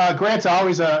 Grant's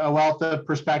always a wealth of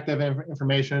perspective and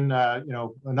information.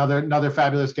 Another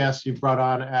fabulous guest you brought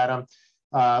on, Adam.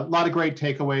 A lot of great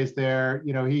takeaways there.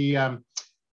 He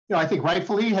I think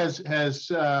rightfully has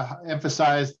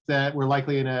emphasized that we're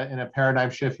likely in a paradigm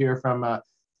shift here from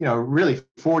really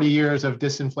 40 years of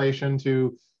disinflation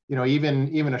to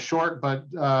even a short but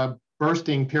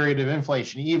bursting period of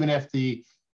inflation, even if the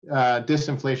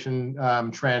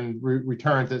disinflation trend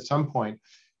returns at some point.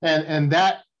 And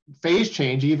that phase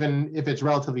change, even if it's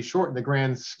relatively short in the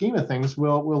grand scheme of things,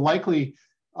 will likely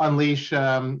unleash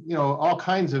all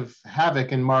kinds of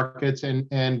havoc in markets and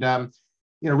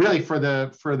really for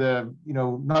the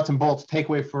nuts and bolts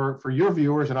takeaway for your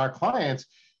viewers and our clients,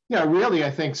 really I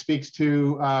think speaks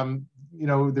to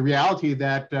the reality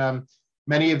that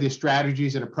many of the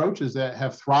strategies and approaches that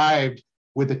have thrived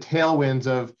with the tailwinds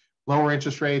of lower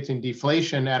interest rates and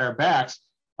deflation at our backs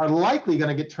are likely going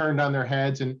to get turned on their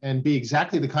heads and be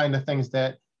exactly the kind of things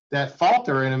that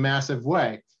falter in a massive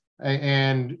way.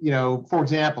 And for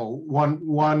example,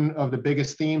 one of the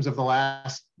biggest themes of the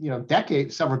last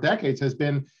several decades has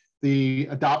been the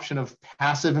adoption of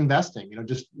passive investing.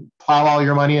 Just plow all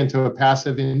your money into a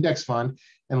passive index fund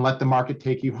and let the market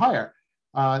take you higher.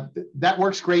 That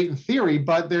works great in theory,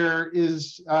 but there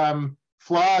is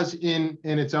flaws in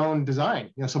its own design.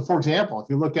 So for example, if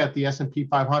you look at the S&P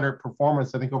 500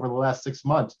 performance, I think over the last 6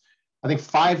 months, I think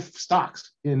 5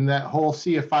 stocks in that whole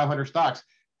sea of 500 stocks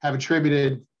have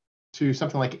attributed to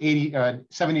something like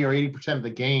 70 or 80% of the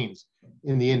gains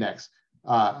in the index.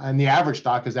 And the average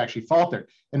stock has actually faltered.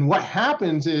 And what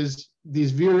happens is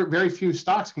these very few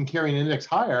stocks can carry an index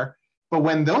higher, but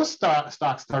when those stocks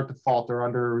start to falter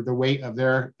under the weight of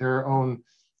their own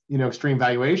extreme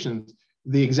valuations,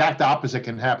 the exact opposite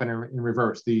can happen in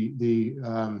reverse. The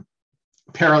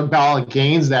parabolic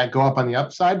gains that go up on the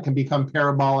upside can become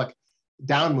parabolic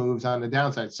down moves on the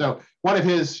downside. So one of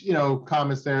his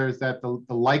comments there is that the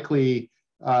likely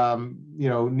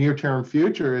near-term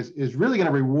future is really going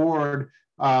to reward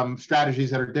strategies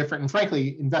that are different, and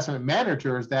frankly, investment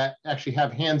managers that actually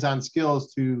have hands-on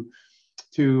skills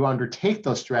to undertake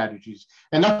those strategies.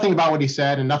 And nothing about what he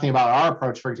said and nothing about our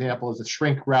approach, for example, is a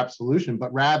shrink wrap solution,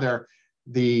 but rather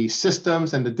the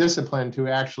systems and the discipline to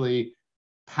actually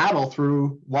paddle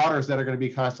through waters that are going to be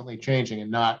constantly changing and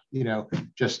not,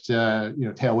 just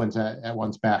tailwinds at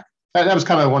one's back. That was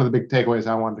kind of one of the big takeaways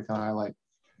I wanted to kind of highlight.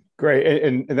 Great,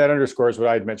 and that underscores what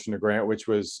I had mentioned to Grant, which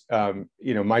was,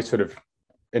 my sort of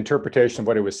interpretation of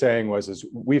what he was saying is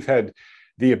we've had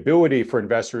the ability for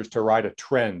investors to ride a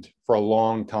trend for a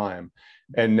long time,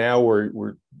 and now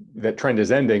we're that trend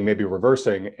is ending, maybe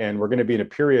reversing, and we're going to be in a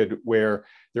period where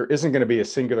there isn't going to be a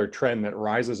singular trend that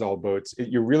rises all boats.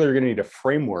 You really are going to need a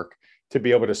framework to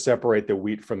be able to separate the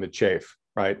wheat from the chaff,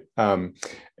 right?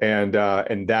 And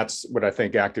that's what I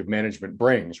think active management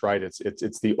brings, right?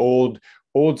 It's the old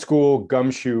school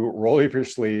gumshoe, roll up your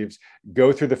sleeves,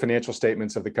 go through the financial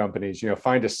statements of the companies,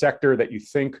 find a sector that you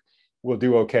think will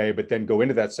do okay, but then go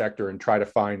into that sector and try to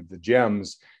find the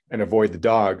gems and avoid the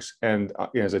dogs. And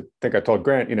as I think I told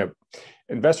Grant,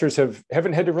 investors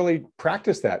haven't had to really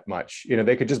practice that much.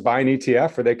 They could just buy an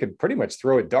ETF, or they could pretty much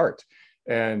throw a dart.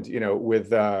 And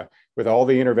with all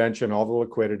the intervention, all the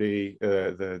liquidity,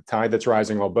 the tide that's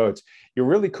rising all boats, you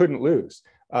really couldn't lose.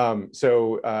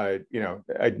 So I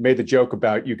made the joke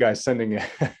about you guys sending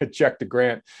a check to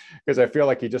Grant, because I feel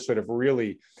like he just sort of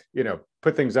really,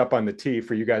 put things up on the tee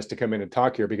for you guys to come in and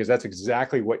talk here, because that's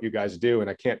exactly what you guys do. And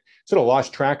I can't sort of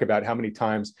lost track about how many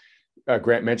times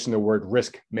Grant mentioned the word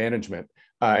risk management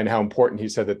and how important he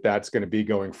said that that's going to be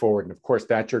going forward. And of course,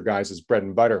 that's your guys' bread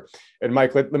and butter. And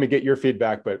Mike, let me get your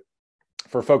feedback, but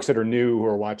for folks that are new who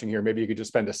are watching here, maybe you could just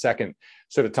spend a second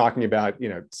sort of talking about,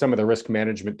 some of the risk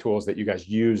management tools that you guys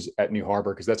use at New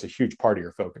Harbor, because that's a huge part of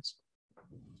your focus.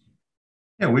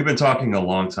 Yeah, we've been talking a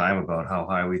long time about how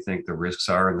high we think the risks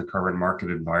are in the current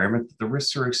market environment. The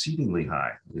risks are exceedingly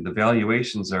high. The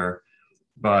valuations are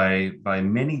by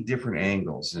many different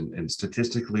angles and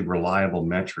statistically reliable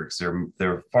metrics.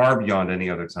 They're far beyond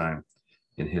any other time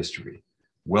in history,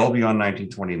 well beyond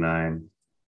 1929,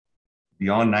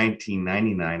 beyond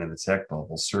 1999 and the tech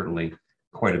bubble, certainly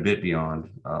quite a bit beyond,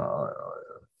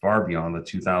 far beyond the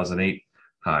 2008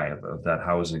 high of that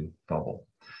housing bubble.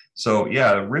 So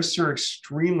yeah, risks are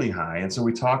extremely high. And so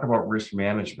we talk about risk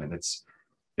management.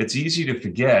 It's easy to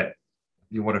forget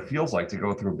what it feels like to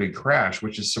go through a big crash,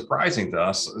 which is surprising to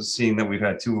us, seeing that we've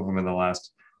had two of them in the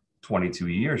last 22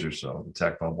 years or so, the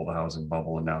tech bubble, the housing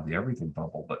bubble, and now the everything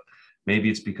bubble. But maybe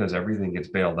it's because everything gets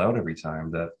bailed out every time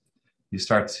that you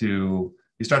start to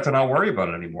not worry about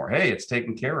it anymore. Hey, it's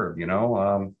taken care of,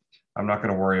 I'm not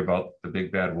going to worry about the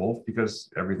big bad wolf because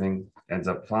everything ends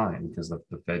up fine because the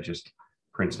Fed just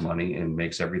prints money and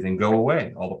makes everything go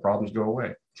away. All the problems go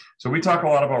away. So we talk a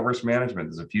lot about risk management.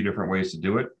 There's a few different ways to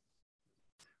do it.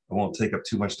 I won't take up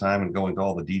too much time and go into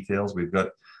all the details. We've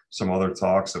got some other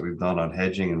talks that we've done on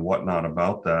hedging and whatnot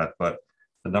about that. But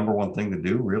the number one thing to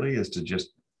do really is to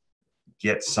just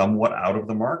get somewhat out of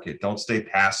the market. Don't stay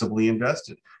passively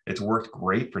invested. It's worked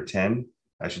great for 10,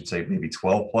 I should say maybe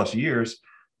 12 plus years,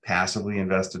 passively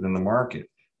invested in the market.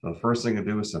 So the first thing to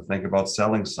do is to think about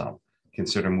selling some.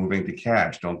 Consider moving to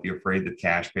cash. Don't be afraid that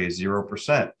cash pays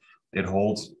 0%. It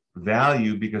holds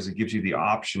value because it gives you the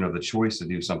option or the choice to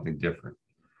do something different.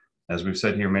 As we've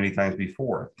said here many times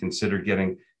before, consider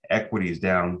getting equities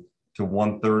down to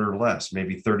 1/3 or less,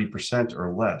 maybe 30%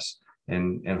 or less,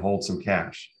 and hold some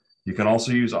cash. You can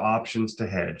also use options to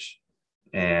hedge.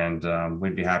 And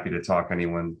we'd be happy to talk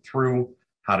anyone through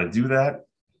how to do that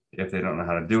if they don't know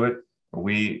how to do it. But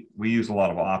we use a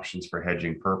lot of options for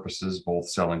hedging purposes, both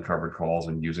selling covered calls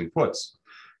and using puts.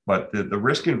 But the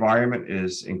risk environment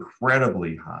is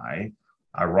incredibly high.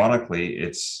 Ironically,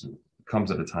 it's comes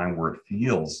at a time where it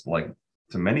feels like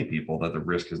to many people that the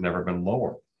risk has never been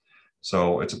lower.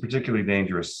 So it's a particularly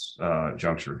dangerous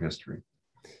juncture of history.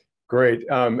 Great.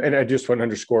 And I just want to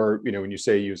underscore, when you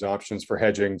say use options for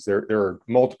hedging, there are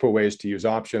multiple ways to use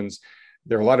options.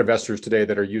 There are a lot of investors today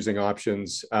that are using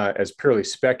options as purely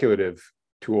speculative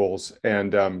tools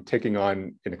and taking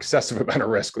on an excessive amount of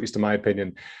risk, at least in my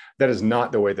opinion. That is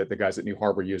not the way that the guys at New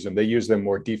Harbor use them. They use them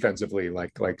more defensively,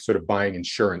 like sort of buying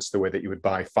insurance, the way that you would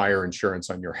buy fire insurance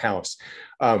on your house.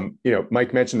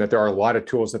 Mike mentioned that there are a lot of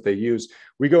tools that they use.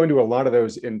 We go into a lot of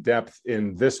those in depth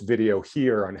in this video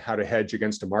here on how to hedge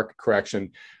against a market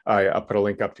correction. I'll put a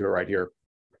link up to it right here.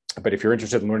 But if you're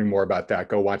interested in learning more about that,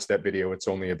 go watch that video. It's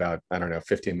only about,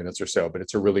 15 minutes or so, but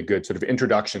it's a really good sort of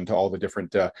introduction to all the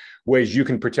different ways you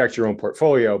can protect your own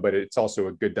portfolio, but it's also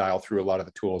a good dial through a lot of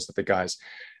the tools that the guys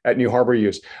at New Harbor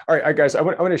use. All right, guys, I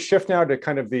want to shift now to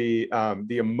kind of the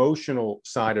emotional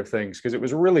side of things, because it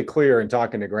was really clear in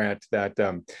talking to Grant that,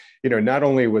 not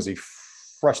only was he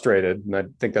frustrated, and I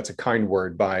think that's a kind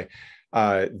word, by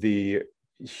the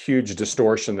huge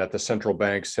distortion that the central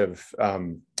banks have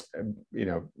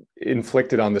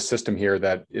inflicted on the system here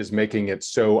that is making it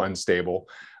so unstable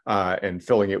and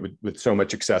filling it with so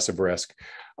much excessive risk.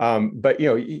 But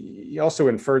he also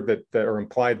inferred that or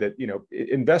implied that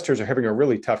investors are having a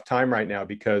really tough time right now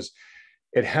because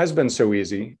it has been so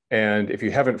easy. And if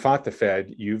you haven't fought the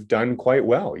Fed, you've done quite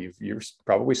well. You're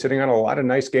probably sitting on a lot of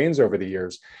nice gains over the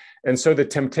years. And so the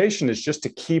temptation is just to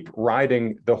keep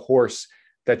riding the horse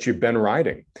that you've been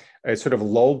riding. It sort of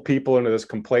lulled people into this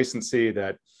complacency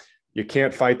that you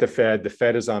can't fight the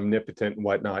Fed is omnipotent and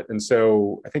whatnot. And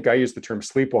so I think I use the term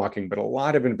sleepwalking, but a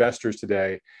lot of investors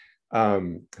today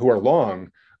who are long,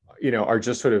 are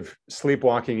just sort of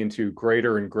sleepwalking into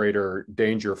greater and greater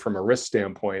danger from a risk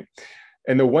standpoint.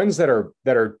 And the ones that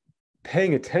are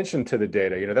paying attention to the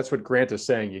data, that's what Grant is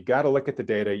saying. You got to look at the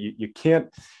data. You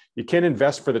can't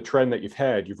invest for the trend that you've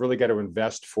had. You've really got to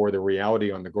invest for the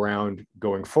reality on the ground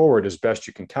going forward as best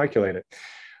you can calculate it.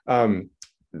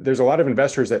 There's a lot of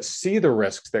investors that see the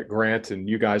risks that Grant and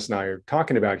you guys and I are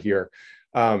talking about here,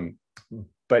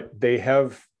 but they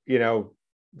have,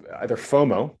 either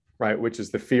FOMO, right, which is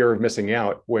the fear of missing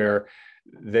out, where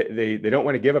they don't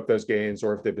want to give up those gains,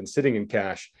 or if they've been sitting in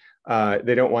cash,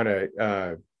 they don't want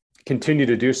to continue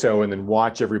to do so and then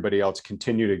watch everybody else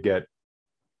continue to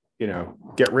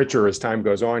get richer as time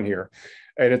goes on here.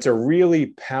 And it's a really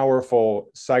powerful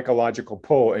psychological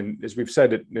pull. And as we've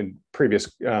said it in previous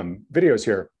videos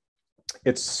here,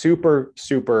 it's super,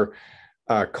 super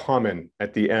common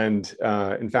at the end.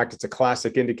 In fact, it's a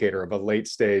classic indicator of a late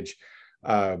stage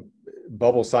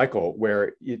bubble cycle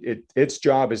where its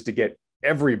job is to get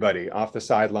everybody off the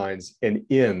sidelines and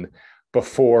in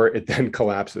before it then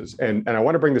collapses. And I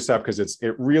want to bring this up because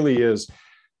it really is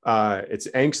it's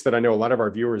angst that I know a lot of our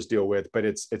viewers deal with, but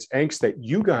it's angst that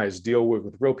you guys deal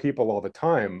with real people all the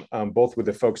time, both with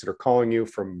the folks that are calling you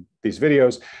from these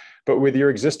videos, but with your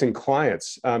existing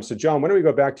clients. So John, why don't we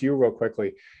go back to you real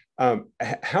quickly?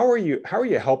 How are you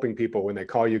helping people when they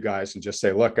call you guys and just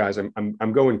say, look, guys,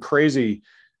 I'm going crazy,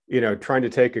 trying to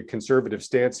take a conservative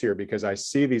stance here because I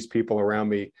see these people around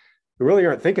me who really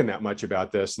aren't thinking that much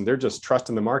about this, and they're just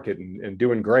trusting the market and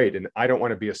doing great. And I don't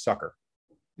want to be a sucker.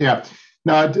 Yeah,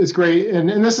 no, it's great.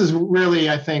 And this is really,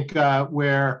 I think,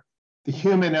 where the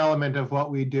human element of what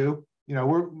we do,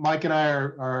 Mike and I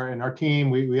are in our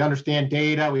team. We understand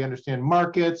data, we understand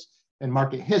markets and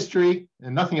market history,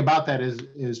 and nothing about that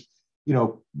is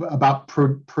about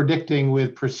predicting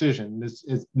with precision.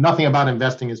 It's nothing about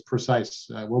investing is precise.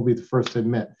 We'll be the first to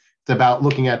admit. It's about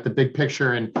looking at the big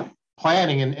picture and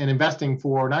planning and investing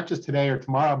for not just today or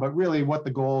tomorrow, but really what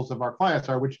the goals of our clients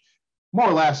are, which more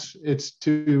or less it's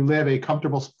to live a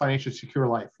comfortable, financially secure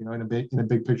life, in a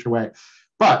big picture way.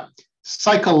 But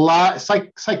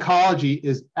psychology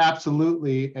is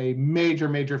absolutely a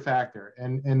major factor,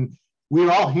 and we're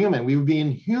all human. We would be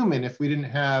inhuman if we didn't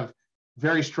have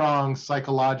very strong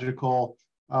psychological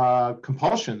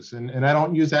compulsions, and I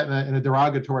don't use that in a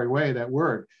derogatory way, that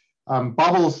word.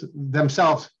 Bubbles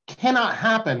themselves cannot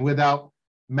happen without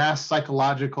mass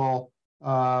psychological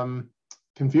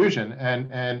confusion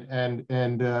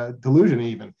and delusion.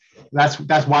 Even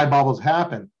that's why bubbles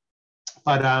happen.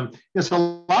 But so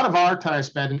a lot of our time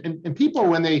spent, and people,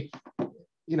 when they,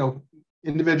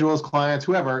 individuals, clients,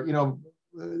 whoever,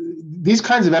 these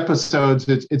kinds of episodes,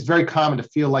 it's very common to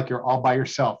feel like you're all by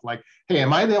yourself. Like, hey,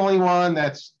 am I the only one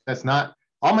that's not?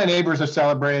 All my neighbors are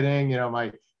celebrating.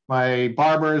 My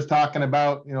barber is talking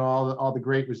about all the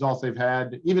great results they've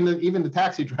had. Even the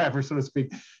taxi driver, so to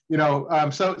speak. So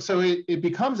it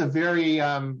becomes a very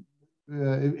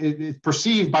it's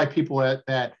perceived by people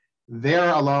that they're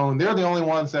alone. They're the only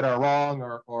ones that are wrong,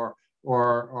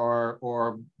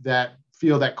 or that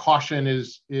feel that caution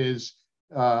is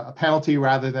a penalty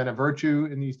rather than a virtue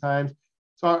in these times.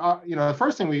 So, the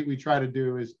first thing we try to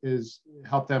do is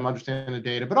help them understand the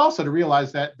data, but also to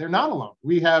realize that they're not alone.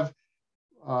 We have,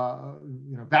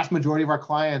 vast majority of our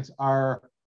clients are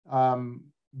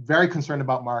very concerned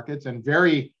about markets and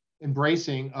very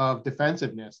embracing of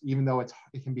defensiveness, even though it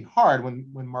can be hard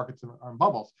when markets are in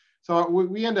bubbles. So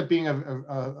we end up being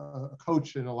a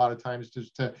coach in a lot of times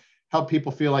just to help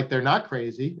people feel like they're not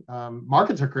crazy.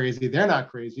 Markets are crazy, they're not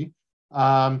crazy.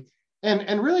 And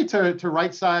really to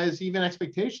right size even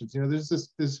expectations. There's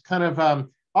this kind of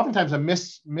oftentimes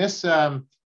a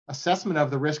assessment of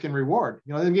the risk and reward.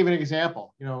 Let me give you an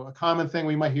example. A common thing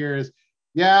we might hear is,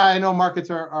 yeah, I know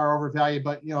markets are overvalued,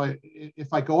 but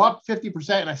if I go up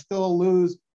 50% and I still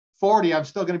lose 40, I'm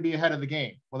still going to be ahead of the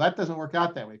game. Well, that doesn't work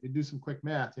out that way. If you do some quick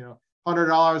math,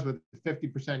 $100 with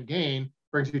 50% gain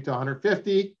brings you to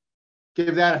 150.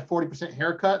 Give that a 40%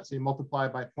 haircut, so you multiply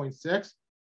by 0.6,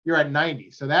 you're at 90.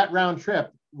 So that round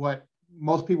trip, what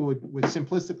most people would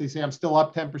simplistically say, I'm still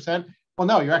up 10%. Well,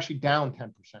 no, you're actually down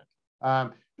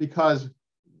 10%, because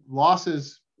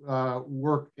losses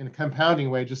work in a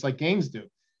compounding way, just like gains do.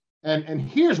 And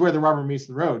here's where the rubber meets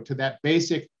the road, to that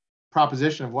basic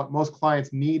proposition of what most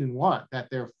clients need and want, that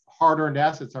their hard-earned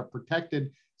assets are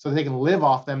protected so they can live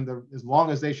off them as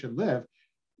long as they should live.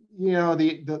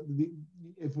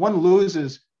 If one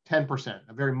loses 10%,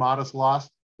 a very modest loss,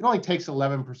 it only takes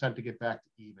 11% to get back to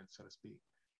even, so to speak.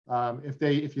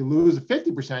 If you lose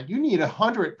 50%, you need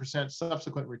 100%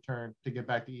 subsequent return to get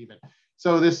back to even.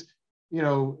 So this,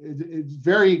 it's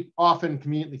very often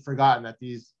conveniently forgotten that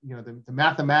these, the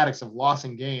mathematics of loss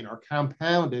and gain are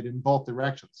compounded in both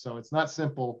directions. So it's not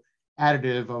simple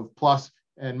additive of plus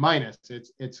and minus.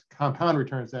 It's compound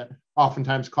returns that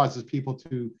oftentimes causes people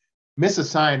to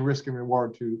misassign risk and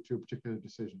reward to a particular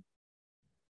decision.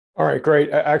 All right,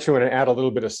 great. I actually want to add a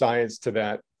little bit of science to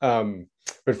that.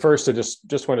 But first, I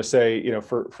just want to say,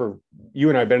 for you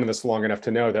and I have been in this long enough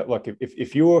to know that, look,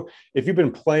 if you've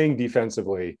been playing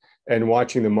defensively and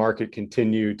watching the market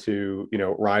continue to,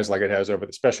 rise like it has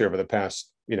especially over the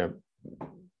past,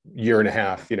 year and a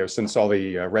half, since all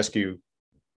the rescue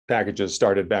packages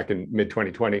started back in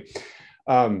mid-2020,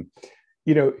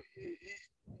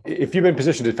 if you've been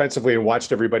positioned defensively and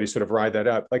watched everybody sort of ride that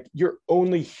up, like, you're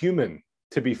only human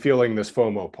to be feeling this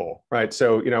FOMO pull, right?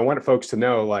 So, I want folks to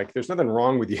know, like, there's nothing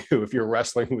wrong with you if you're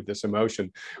wrestling with this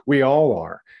emotion. We all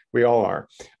are.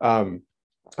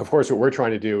 Of course, what we're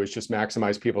trying to do is just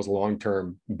maximize people's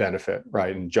long-term benefit,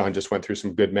 right? And John just went through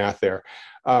some good math there.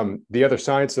 The other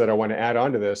science that I want to add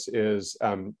on to this is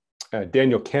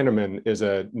Daniel Kahneman is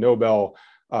a Nobel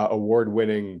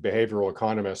award-winning behavioral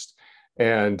economist,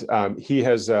 and he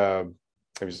has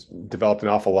developed an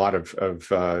awful lot of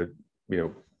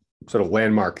sort of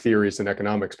landmark theories in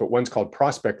economics, but one's called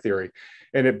prospect theory.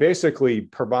 And it basically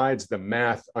provides the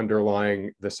math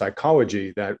underlying the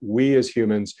psychology that we as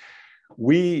humans,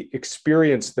 we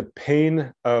experience the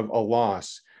pain of a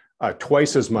loss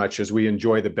twice as much as we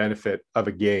enjoy the benefit of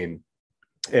a gain.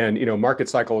 And, market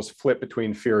cycles flip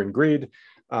between fear and greed.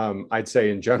 I'd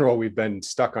say in general, we've been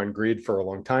stuck on greed for a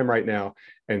long time right now.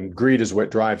 And greed is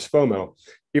what drives FOMO.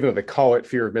 Even though they call it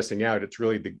fear of missing out, it's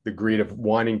really the greed of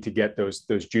wanting to get those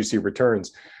juicy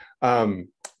returns.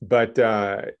 But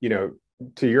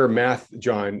to your math,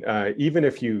 John, even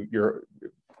if your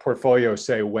portfolio,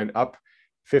 say, went up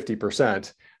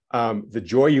 50%, the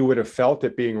joy you would have felt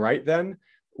at being right then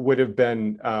would have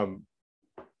been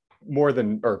more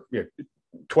than, or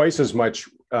twice as much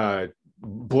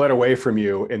bled away from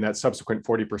you in that subsequent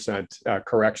 40%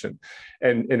 correction.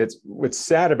 And it's what's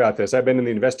sad about this. I've been in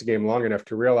the investing game long enough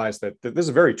to realize that this is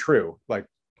very true. Like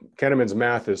Kahneman's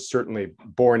math is certainly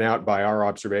borne out by our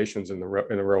observations in the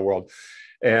real world.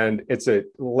 And it's a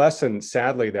lesson,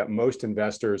 sadly, that most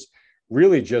investors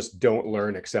really just don't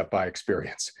learn except by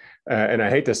experience. And I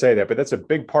hate to say that, but that's a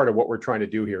big part of what we're trying to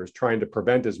do here, is trying to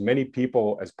prevent as many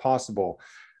people as possible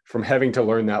from having to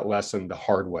learn that lesson the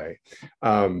hard way.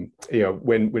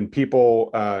 When people,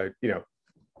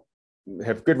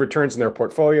 have good returns in their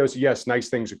portfolios, yes, nice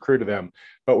things accrue to them.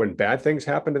 But when bad things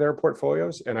happen to their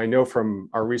portfolios, and I know from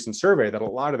our recent survey that a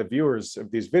lot of the viewers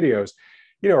of these videos,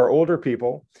 are older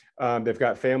people. They've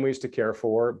got families to care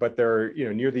for, but they're,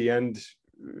 near the end,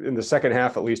 in the second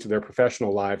half, at least, of their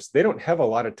professional lives. They don't have a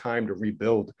lot of time to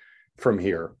rebuild from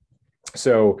here.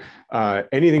 So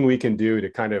anything we can do to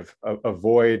kind of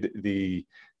avoid the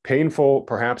painful,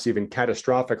 perhaps even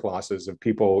catastrophic losses of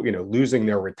people, losing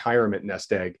their retirement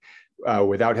nest egg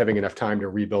without having enough time to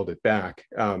rebuild it back.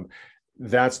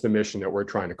 That's the mission that we're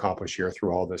trying to accomplish here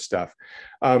through all this stuff.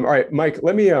 All right, Mike,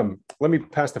 let me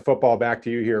pass the football back to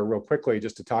you here real quickly,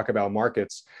 just to talk about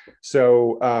markets.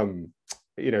 So,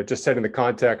 just setting the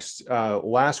context,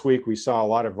 last week we saw a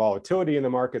lot of volatility in the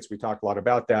markets. We talked a lot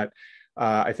about that.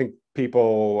 I think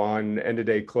people on end of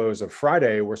day close of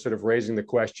Friday were sort of raising the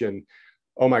question,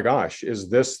 oh my gosh, is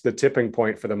this the tipping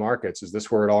point for the markets? Is this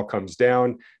where it all comes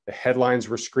down? The headlines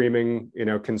were screaming,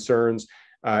 concerns.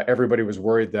 Everybody was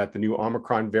worried that the new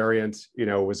Omicron variant,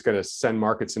 was going to send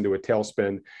markets into a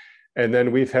tailspin. And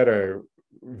then we've had a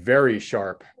very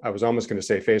sharp, I was almost going to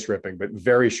say face ripping, but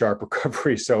very sharp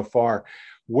recovery so far.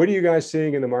 What are you guys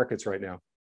seeing in the markets right now?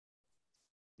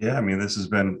 Yeah, I mean, this has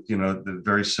been,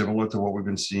 very similar to what we've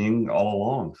been seeing all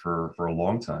along for a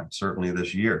long time, certainly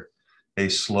this year. A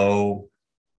slow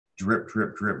drip,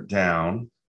 drip, drip down,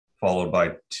 followed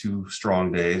by 2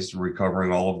 strong days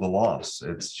recovering all of the loss.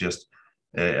 It's just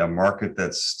a market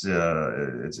that's,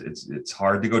 it's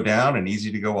hard to go down and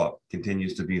easy to go up,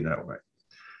 continues to be that way.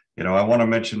 I want to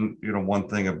mention, one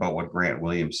thing about what Grant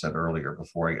Williams said earlier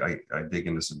before I dig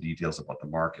into some details about the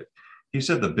market. He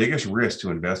said the biggest risk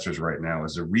to investors right now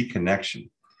is a reconnection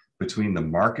between the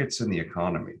markets and the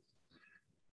economy.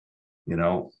 It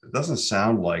doesn't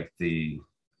sound like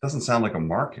a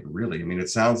market, really. I mean, it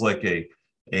sounds like a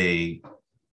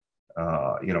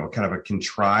kind of a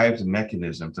contrived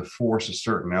mechanism to force a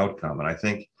certain outcome. And I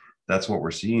think that's what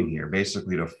we're seeing here,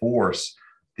 basically to force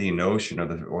the notion of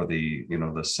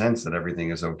the sense that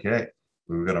everything is okay.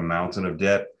 We've got a mountain of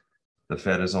debt. The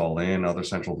Fed is all in. Other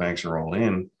central banks are all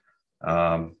in.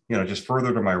 Just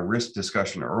further to my risk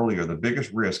discussion earlier, the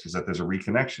biggest risk is that there's a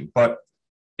reconnection, but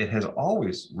it has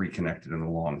always reconnected in the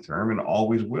long term and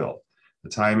always will. The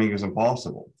timing is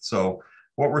impossible. So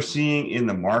what we're seeing in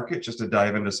the market, just to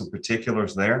dive into some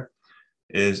particulars there,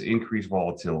 is increased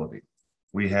volatility.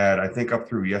 We had, I think up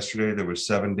through yesterday, there was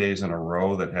 7 days in a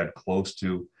row that had close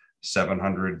to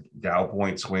 700 Dow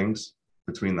point swings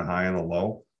between the high and the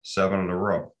low, 7 in a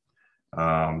row.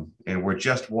 And we're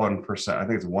just 1%. I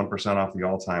think it's 1% off the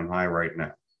all-time high right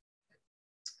now.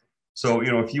 So,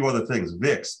 a few other things.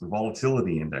 VIX, the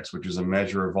volatility index, which is a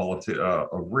measure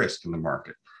of risk in the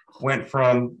market, went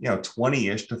from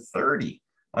 20-ish to 30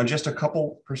 on just a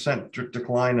couple percent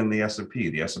decline in the S&P.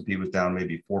 The S&P was down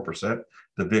maybe 4%.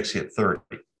 The VIX hit 30.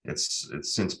 It's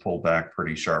since pulled back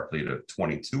pretty sharply to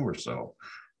 22 or so.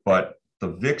 But the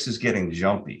VIX is getting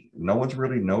jumpy. No one's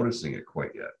really noticing it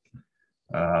quite yet.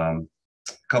 A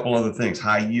couple other things.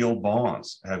 High yield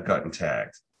bonds have gotten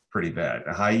tagged pretty bad.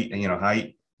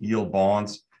 High yield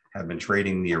bonds have been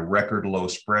trading near record low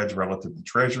spreads relative to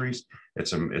treasuries.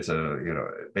 It's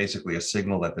basically a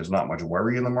signal that there's not much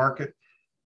worry in the market.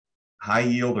 High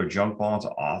yield or junk bonds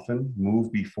often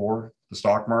move before the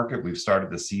stock market. We've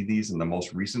started to see these in the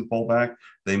most recent pullback.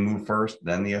 They moved first,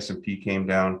 then the S&P came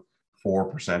down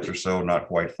 4% or so, not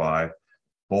quite 5%.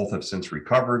 Both have since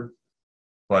recovered,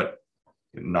 but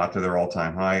not to their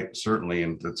all-time high, certainly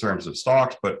in the terms of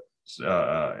stocks, but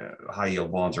high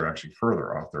yield bonds are actually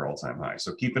further off their all-time high.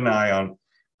 So keep an eye on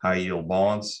high yield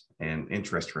bonds and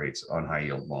interest rates on high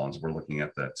yield bonds. We're looking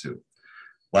at that too.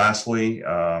 Lastly,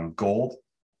 gold.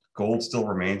 Gold still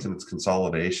remains in its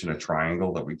consolidation, a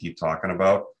triangle that we keep talking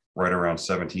about, right around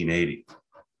 1780.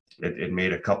 It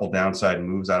made a couple downside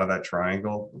moves out of that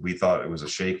triangle. We thought it was a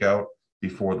shakeout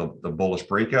before the bullish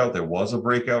breakout. There was a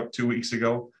breakout 2 weeks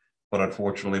ago, but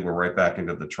unfortunately, we're right back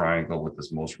into the triangle with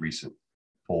this most recent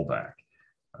pullback.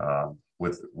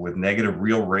 With negative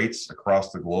real rates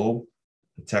across the globe,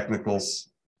 the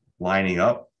technicals lining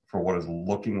up for what is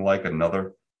looking like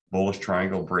another bullish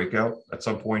triangle breakout at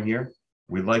some point here,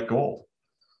 we like gold.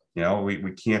 You know,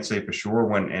 we can't say for sure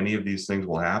when any of these things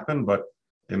will happen, but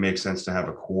it makes sense to have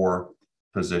a core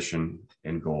position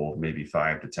in gold, maybe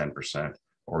 5 to 10%,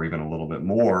 or even a little bit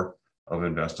more of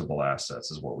investable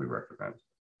assets is what we recommend.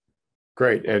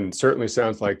 Great. And certainly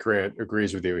sounds like Grant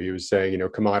agrees with you. He was saying, you know,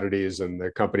 commodities and the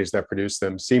companies that produce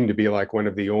them seem to be like one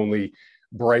of the only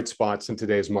bright spots in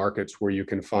today's markets where you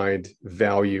can find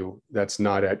value that's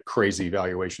not at crazy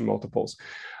valuation multiples.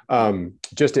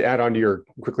 Just to add on to your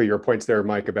points there,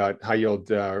 Mike, about high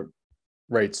yield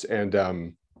rates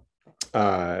and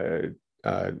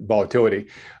volatility.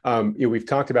 We've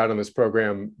talked about on this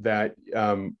program that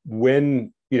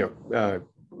when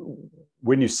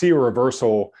you see a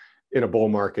reversal in a bull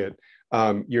market,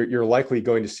 you're likely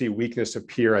going to see weakness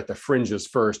appear at the fringes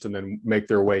first and then make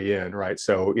their way in, right?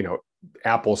 So, you know,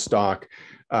 Apple stock,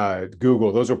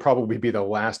 Google, those will probably be the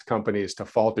last companies to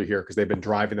falter here because they've been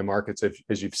driving the markets,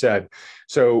 as you've said.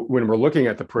 So when we're looking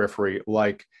at the periphery,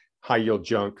 like high yield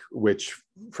junk, which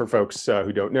for folks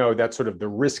who don't know, that's sort of the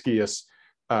riskiest,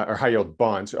 or high yield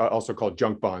bonds, also called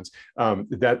junk bonds.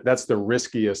 That's the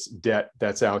riskiest debt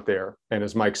that's out there. And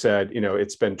as Mike said, you know,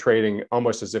 it's been trading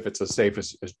almost as if it's as safe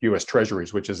as U.S.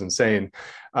 Treasuries, which is insane.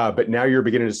 But now you're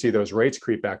beginning to see those rates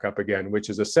creep back up again, which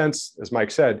is a sense, as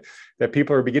Mike said, that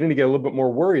people are beginning to get a little bit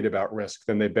more worried about risk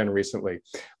than they've been recently.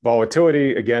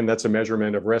 Volatility, again, that's a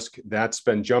measurement of risk. That's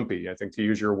been jumpy, I think, to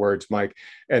use your words, Mike.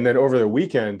 And then over the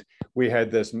weekend, we had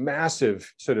this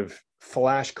massive sort of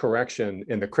flash correction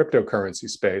in the cryptocurrency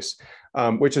space,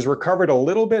 which has recovered a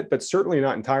little bit, but certainly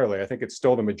not entirely. I think it's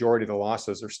still the majority of the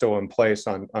losses are still in place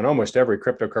on almost every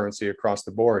cryptocurrency across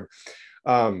the board.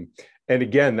 And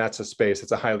again, that's a space,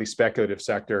 it's a highly speculative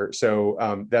sector.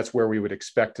 So that's where we would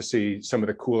expect to see some of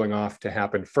the cooling off to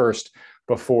happen first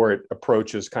before it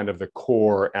approaches kind of the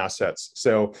core assets.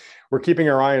 So we're keeping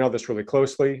our eye on all this really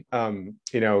closely.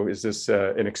 Is this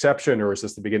an exception or is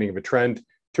this the beginning of a trend?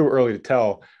 Too early to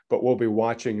tell, but we'll be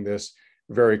watching this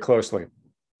very closely.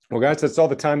 Well, guys, that's all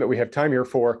the time that we have time here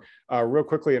for. Real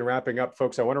quickly in wrapping up,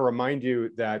 folks, I want to remind you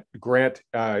that Grant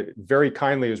very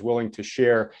kindly is willing to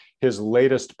share his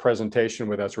latest presentation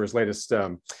with us, or his latest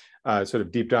sort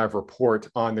of deep dive report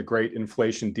on the great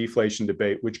inflation-deflation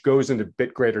debate, which goes into a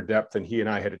bit greater depth than he and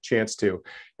I had a chance to.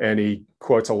 And he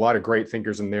quotes a lot of great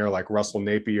thinkers in there, like Russell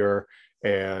Napier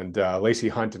and Lacey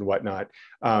Hunt and whatnot.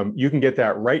 You can get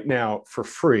that right now for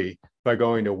free by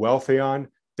going to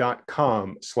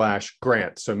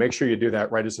wealthion.com/grant. So make sure you do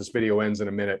that right as this video ends in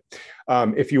a minute.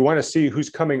 If you want to see who's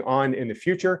coming on in the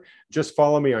future, just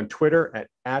follow me on Twitter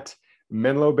at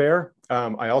Menlo Bear.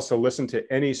 I also listen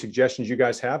to any suggestions you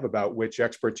guys have about which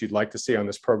experts you'd like to see on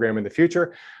this program in the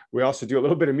future. We also do a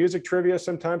little bit of music trivia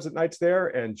sometimes at nights there,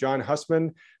 and John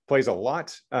Hussman plays a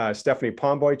lot. Stephanie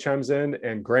Pomboy chimes in,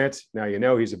 and Grant, now you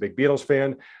know he's a big Beatles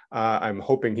fan. I'm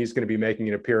hoping he's going to be making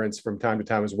an appearance from time to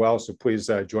time as well, so please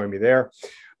join me there.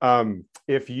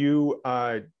 If you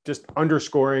just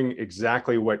underscoring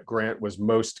exactly what Grant was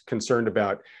most concerned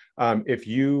about, if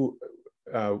you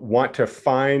want to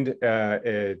find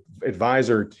an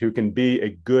advisor who can be a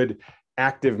good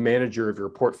active manager of your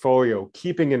portfolio,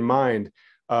 keeping in mind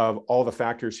of all the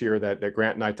factors here that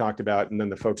Grant and I talked about, and then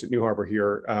the folks at New Harbor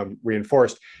here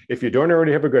reinforced. If you don't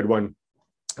already have a good one,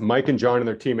 Mike and John and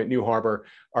their team at New Harbor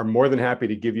are more than happy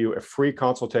to give you a free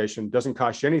consultation. Doesn't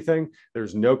cost you anything.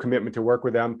 There's no commitment to work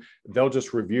with them. They'll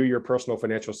just review your personal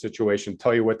financial situation,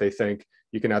 tell you what they think.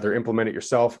 You can either implement it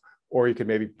yourself or you could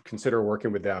maybe consider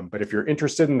working with them. But if you're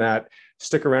interested in that,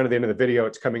 stick around to the end of the video.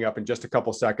 It's coming up in just a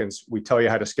couple seconds. We tell you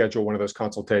how to schedule one of those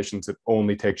consultations. It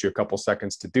only takes you a couple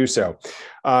seconds to do so.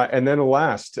 And then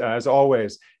last, as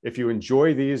always, if you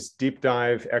enjoy these deep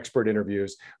dive expert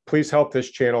interviews, please help this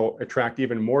channel attract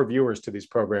even more viewers to these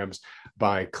programs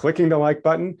by clicking the like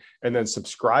button and then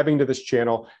subscribing to this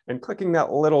channel and clicking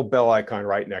that little bell icon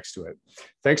right next to it.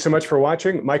 Thanks so much for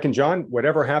watching. Mike and John,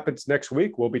 whatever happens next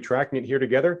week, we'll be tracking it here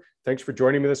together. Thanks for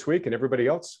joining me this week, and everybody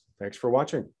else, thanks for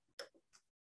watching.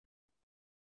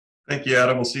 Thank you,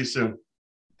 Adam. We'll see you soon.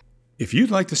 If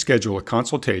you'd like to schedule a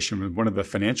consultation with one of the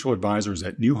financial advisors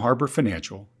at New Harbor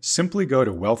Financial, simply go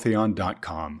to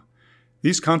wealthion.com.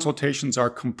 These consultations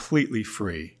are completely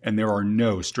free and there are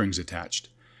no strings attached.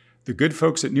 The good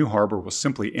folks at New Harbor will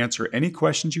simply answer any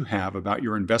questions you have about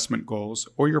your investment goals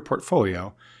or your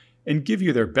portfolio and give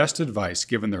you their best advice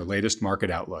given their latest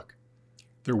market outlook.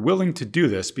 They're willing to do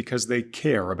this because they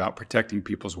care about protecting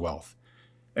people's wealth,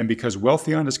 and because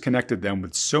Wealthion has connected them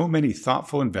with so many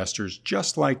thoughtful investors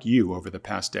just like you over the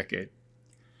past decade.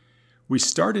 We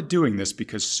started doing this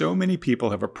because so many people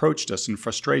have approached us in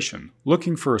frustration,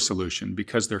 looking for a solution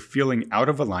because they're feeling out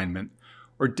of alignment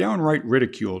or downright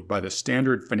ridiculed by the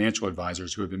standard financial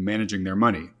advisors who have been managing their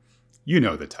money. You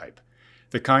know the type.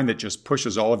 The kind that just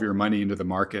pushes all of your money into the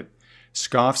market,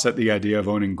 scoffs at the idea of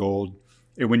owning gold,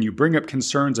 and when you bring up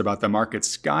concerns about the market's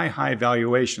sky-high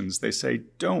valuations, they say,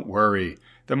 "Don't worry,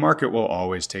 the market will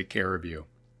always take care of you."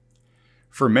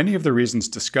 For many of the reasons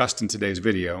discussed in today's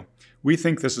video, we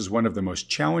think this is one of the most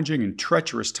challenging and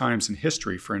treacherous times in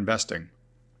history for investing.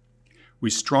 We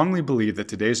strongly believe that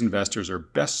today's investors are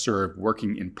best served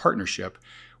working in partnership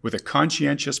with a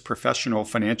conscientious professional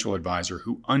financial advisor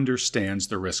who understands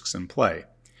the risks in play.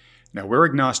 Now, we're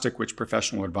agnostic which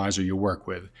professional advisor you work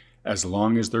with, as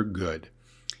long as they're good.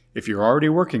 If you're already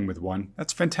working with one,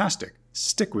 that's fantastic.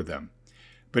 Stick with them.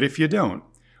 But if you don't,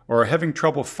 or are having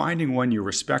trouble finding one you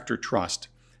respect or trust,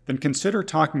 then consider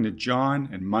talking to John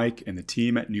and Mike and the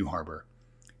team at New Harbor.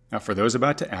 Now, for those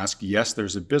about to ask, yes,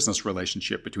 there's a business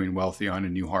relationship between Wealthion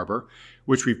and New Harbor,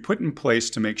 which we've put in place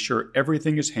to make sure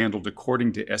everything is handled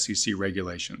according to SEC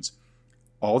regulations.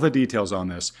 All the details on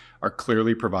this are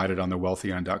clearly provided on the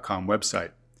wealthion.com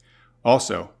website.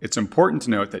 Also, it's important to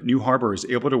note that New Harbor is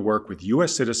able to work with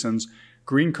U.S. citizens,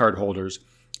 green card holders,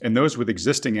 and those with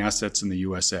existing assets in the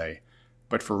USA.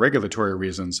 But for regulatory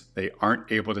reasons, they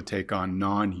aren't able to take on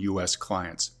non-U.S.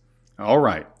 clients. All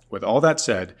right, with all that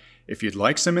said, if you'd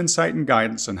like some insight and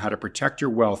guidance on how to protect your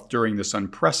wealth during this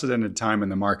unprecedented time in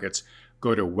the markets,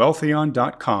 go to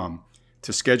wealthion.com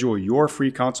to schedule your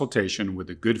free consultation with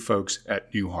the good folks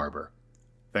at New Harbor.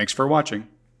 Thanks for watching.